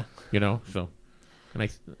still. Yeah. So. And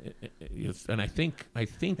I think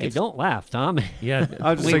Hey, don't laugh, Tom.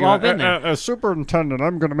 Yeah, we've all been there. As superintendent,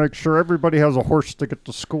 I'm going to make sure everybody has a horse to get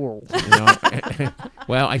to school.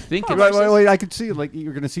 Well, I think wait, I could see you're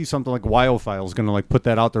going to see something like Wyophile is going to put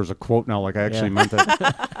that out there as a quote now, like I actually meant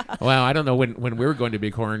it. Well, I don't know when we were going to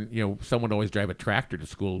Bighorn, someone would always drive a tractor to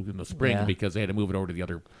school in the spring because they had to move it over to the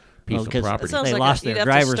other piece of property. They lost their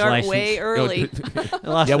driver's license way early. They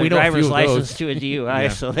lost their driver's license to a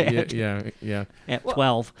DUI, so they had at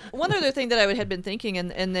 12. One other thing that I had been thinking,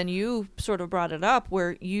 and then you sort of brought it up,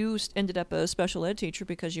 where you ended up a special ed teacher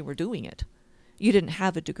because you were doing it. You didn't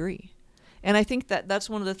have a degree. And I think that that's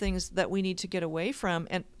one of the things that we need to get away from.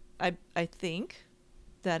 And I think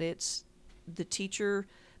that it's the teacher,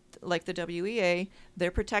 like the WEA,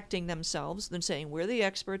 they're protecting themselves. They're saying we're the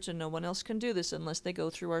experts and no one else can do this unless they go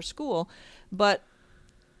through our school. But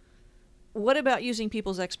what about using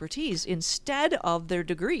people's expertise instead of their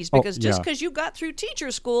degrees? Because just because you got through teacher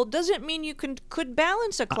school doesn't mean you could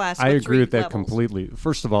balance a class. I agree with that levels. completely.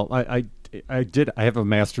 First of all, I have a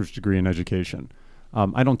master's degree in education.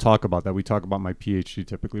 I don't talk about that. We talk about my PhD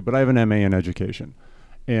typically, but I have an MA in education.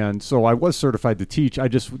 And so I was certified to teach. I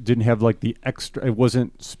just didn't have the extra. It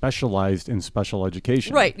wasn't specialized in special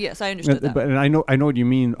education. Right. Yes, I understood that. And I know what you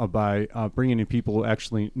mean by bringing in people who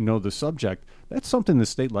actually know the subject. That's something the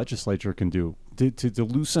state legislature can do to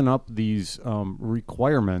loosen up these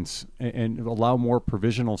requirements and allow more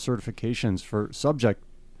provisional certifications for subject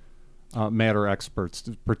matter experts,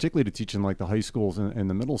 particularly to teach in the high schools and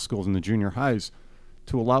the middle schools and the junior highs,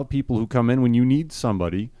 to allow people who come in when you need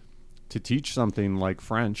somebody to teach something like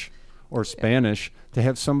French or Spanish, to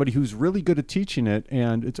have somebody who's really good at teaching it.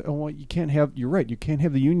 And it's, you're right, you can't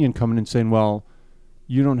have the union coming and saying, well,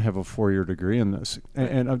 you don't have a 4-year degree in this.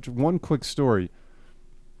 And one quick story.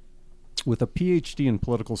 With a PhD in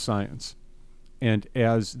political science, and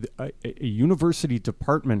as a university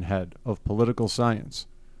department head of political science,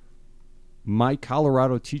 my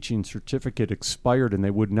Colorado teaching certificate expired and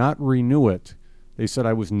they would not renew it. They said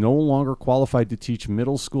I was no longer qualified to teach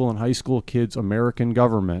middle school and high school kids American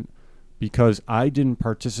government because I didn't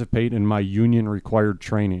participate in my union-required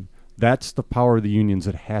training. That's the power of the unions.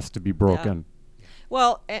 It has to be broken. Yeah.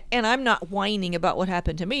 Well, and I'm not whining about what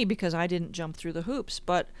happened to me because I didn't jump through the hoops,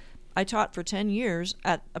 but I taught for 10 years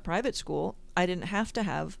at a private school. I didn't have to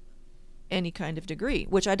have any kind of degree,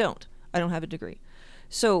 which I don't. I don't have a degree.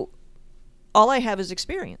 So all I have is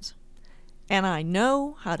experience. and I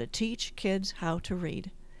know how to teach kids how to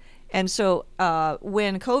read. And so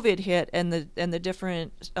when COVID hit and the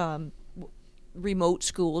different remote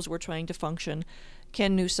schools were trying to function,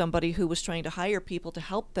 Ken knew somebody who was trying to hire people to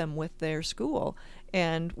help them with their school.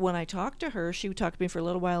 And when I talked to her, she talked to me for a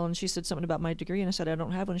little while, and she said something about my degree, and I said, I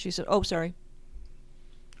don't have one. And she said, oh, sorry.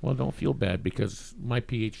 Well, don't feel bad, because my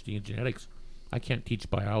PhD in genetics, I can't teach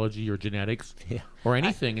biology or genetics or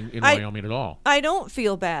anything in Wyoming at all. I don't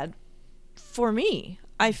feel bad for me.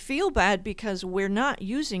 I feel bad because we're not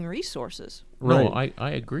using resources. Right. No,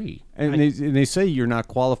 I agree. And they say you're not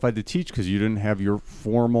qualified to teach because you didn't have your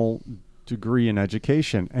formal degree in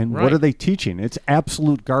education. And what are they teaching? It's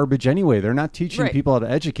absolute garbage anyway. They're not teaching people how to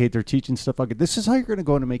educate. They're teaching stuff like, this is how you're going to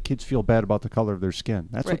go in and make kids feel bad about the color of their skin.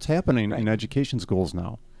 That's what's happening in education schools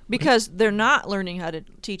now. Because they're not learning how to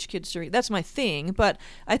teach kids to read. That's my thing, but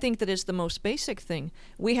I think that is the most basic thing.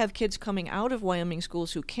 We have kids coming out of Wyoming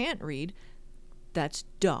schools who can't read. That's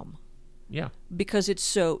dumb. Yeah. Because it's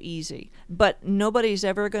so easy. But nobody's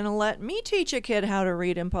ever going to let me teach a kid how to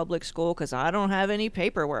read in public school because I don't have any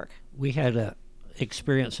paperwork. We had a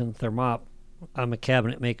experience in Thermop. I'm a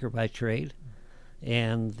cabinet maker by trade,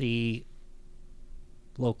 and the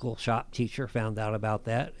local shop teacher found out about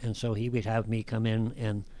that, and so he would have me come in,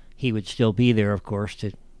 and he would still be there, of course,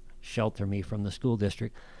 to shelter me from the school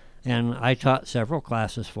district. And I taught several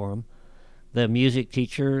classes for him. The music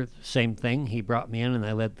teacher, same thing. He brought me in, and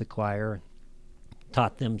I led the choir,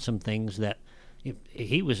 taught them some things that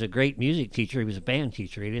he was a great music teacher. He was a band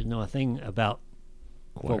teacher. He didn't know a thing about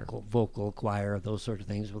vocal choir, those sort of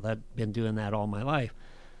things. Well, I've been doing that all my life.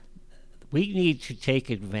 We need to take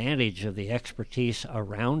advantage of the expertise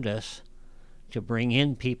around us to bring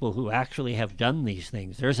in people who actually have done these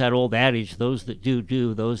things. There's that old adage, those that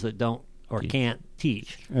do, those that don't or can't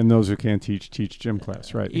teach. And those who can't teach gym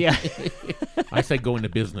class, right? Yeah. I say go into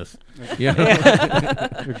business.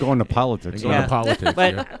 Yeah. You're going to politics. Going to politics.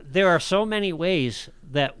 But there are so many ways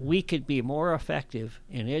that we could be more effective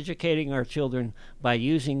in educating our children by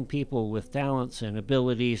using people with talents and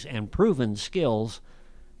abilities and proven skills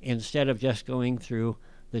instead of just going through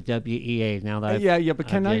the WEA. Now that but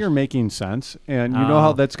Ken, now you're making sense, and you know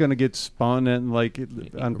how that's going to get spun and like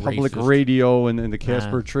on public radio and in the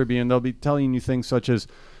Casper Tribune, they'll be telling you things such as,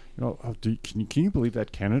 can you believe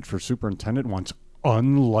that candidate for superintendent wants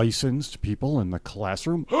unlicensed people in the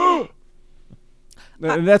classroom?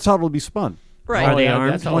 And that's how it'll be spun. Right.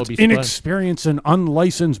 That's how it'll be inexperienced and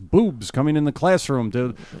unlicensed boobs coming in the classroom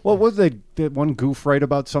to. What was did one goof write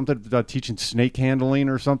about something about teaching snake handling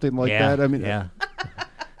or something like that? I mean,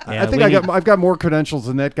 I think I've got more credentials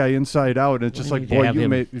than that guy inside out. It's just like, boy, you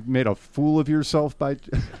made a fool of yourself by.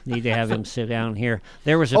 Need to have him sit down here.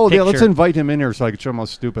 There was a picture. Yeah, let's invite him in here so I can show him how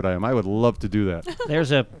stupid I am. I would love to do that.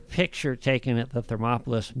 There's a picture taken at the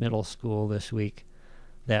Thermopolis Middle School this week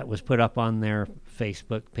that was put up on their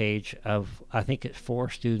Facebook page of, I think it's 4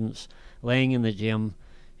 students laying in the gym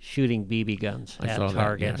shooting BB guns at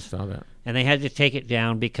targets. I saw that. And they had to take it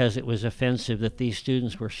down because it was offensive that these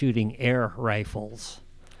students were shooting air rifles.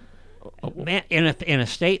 Man, in a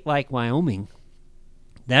state like Wyoming,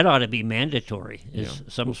 that ought to be mandatory,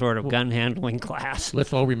 some sort of gun handling class.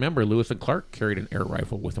 Let's all remember Lewis and Clark carried an air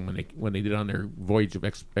rifle with them when they did on their voyage of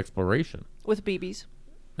exploration. With BBs?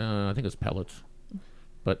 I think it was pellets.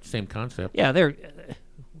 But same concept. Yeah,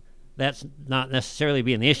 that's not necessarily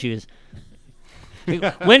being the issue.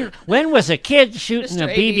 When was a kid shooting Mr.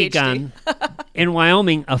 a BB ADHD. gun in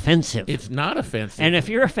Wyoming offensive? It's not offensive. And if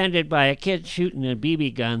you're offended by a kid shooting a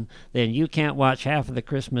BB gun, then you can't watch half of the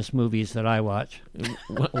Christmas movies that I watch.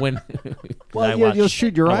 You'll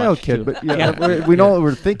shoot your eye out, kid. But we know what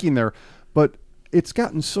we're thinking there. But it's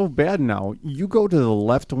gotten so bad now. You go to the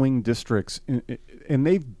left-wing districts, and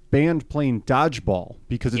they've banned playing dodgeball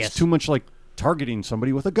because it's too much like targeting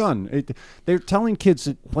somebody with a gun. They're telling kids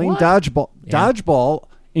that playing dodgeball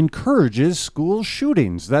encourages school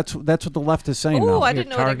shootings. That's what the left is saying now. Oh, I didn't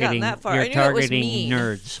know it had gotten that far. I knew it was mean.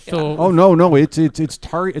 Nerds. So, no,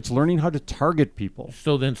 it's learning how to target people.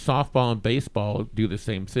 So then softball and baseball do the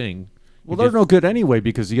same thing. Well, they're no good anyway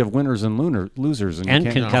because you have winners and losers.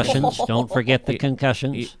 And concussions. Don't forget the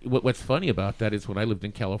concussions. What's funny about that is when I lived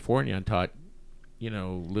in California and taught,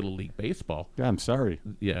 Little League Baseball. Yeah, I'm sorry.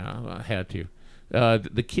 Yeah, I had to.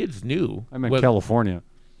 The kids knew. I'm in California.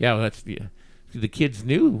 Yeah, the kids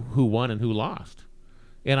knew who won and who lost.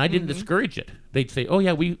 And I didn't discourage it. They'd say, oh,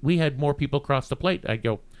 yeah, we had more people cross the plate. I'd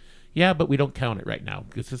go, yeah, but we don't count it right now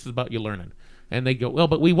because this is about you learning. And they go, well,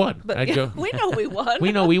 but we won. But I'd go, we know we won.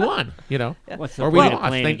 We know we won, Yeah. Or we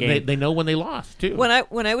lost. They know when they lost, too. When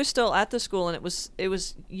I was still at the school, and it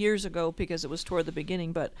was years ago because it was toward the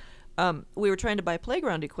beginning, but we were trying to buy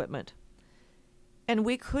playground equipment. And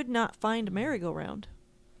we could not find a merry-go-round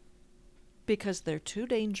because they're too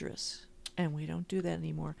dangerous, and we don't do that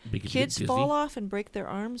anymore. Because Kids you're fall dizzy. off and break their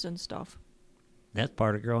arms and stuff. That's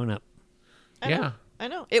part of growing up. I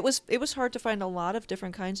know. It was hard to find a lot of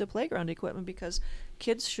different kinds of playground equipment because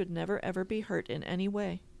kids should never ever be hurt in any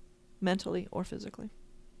way, mentally or physically.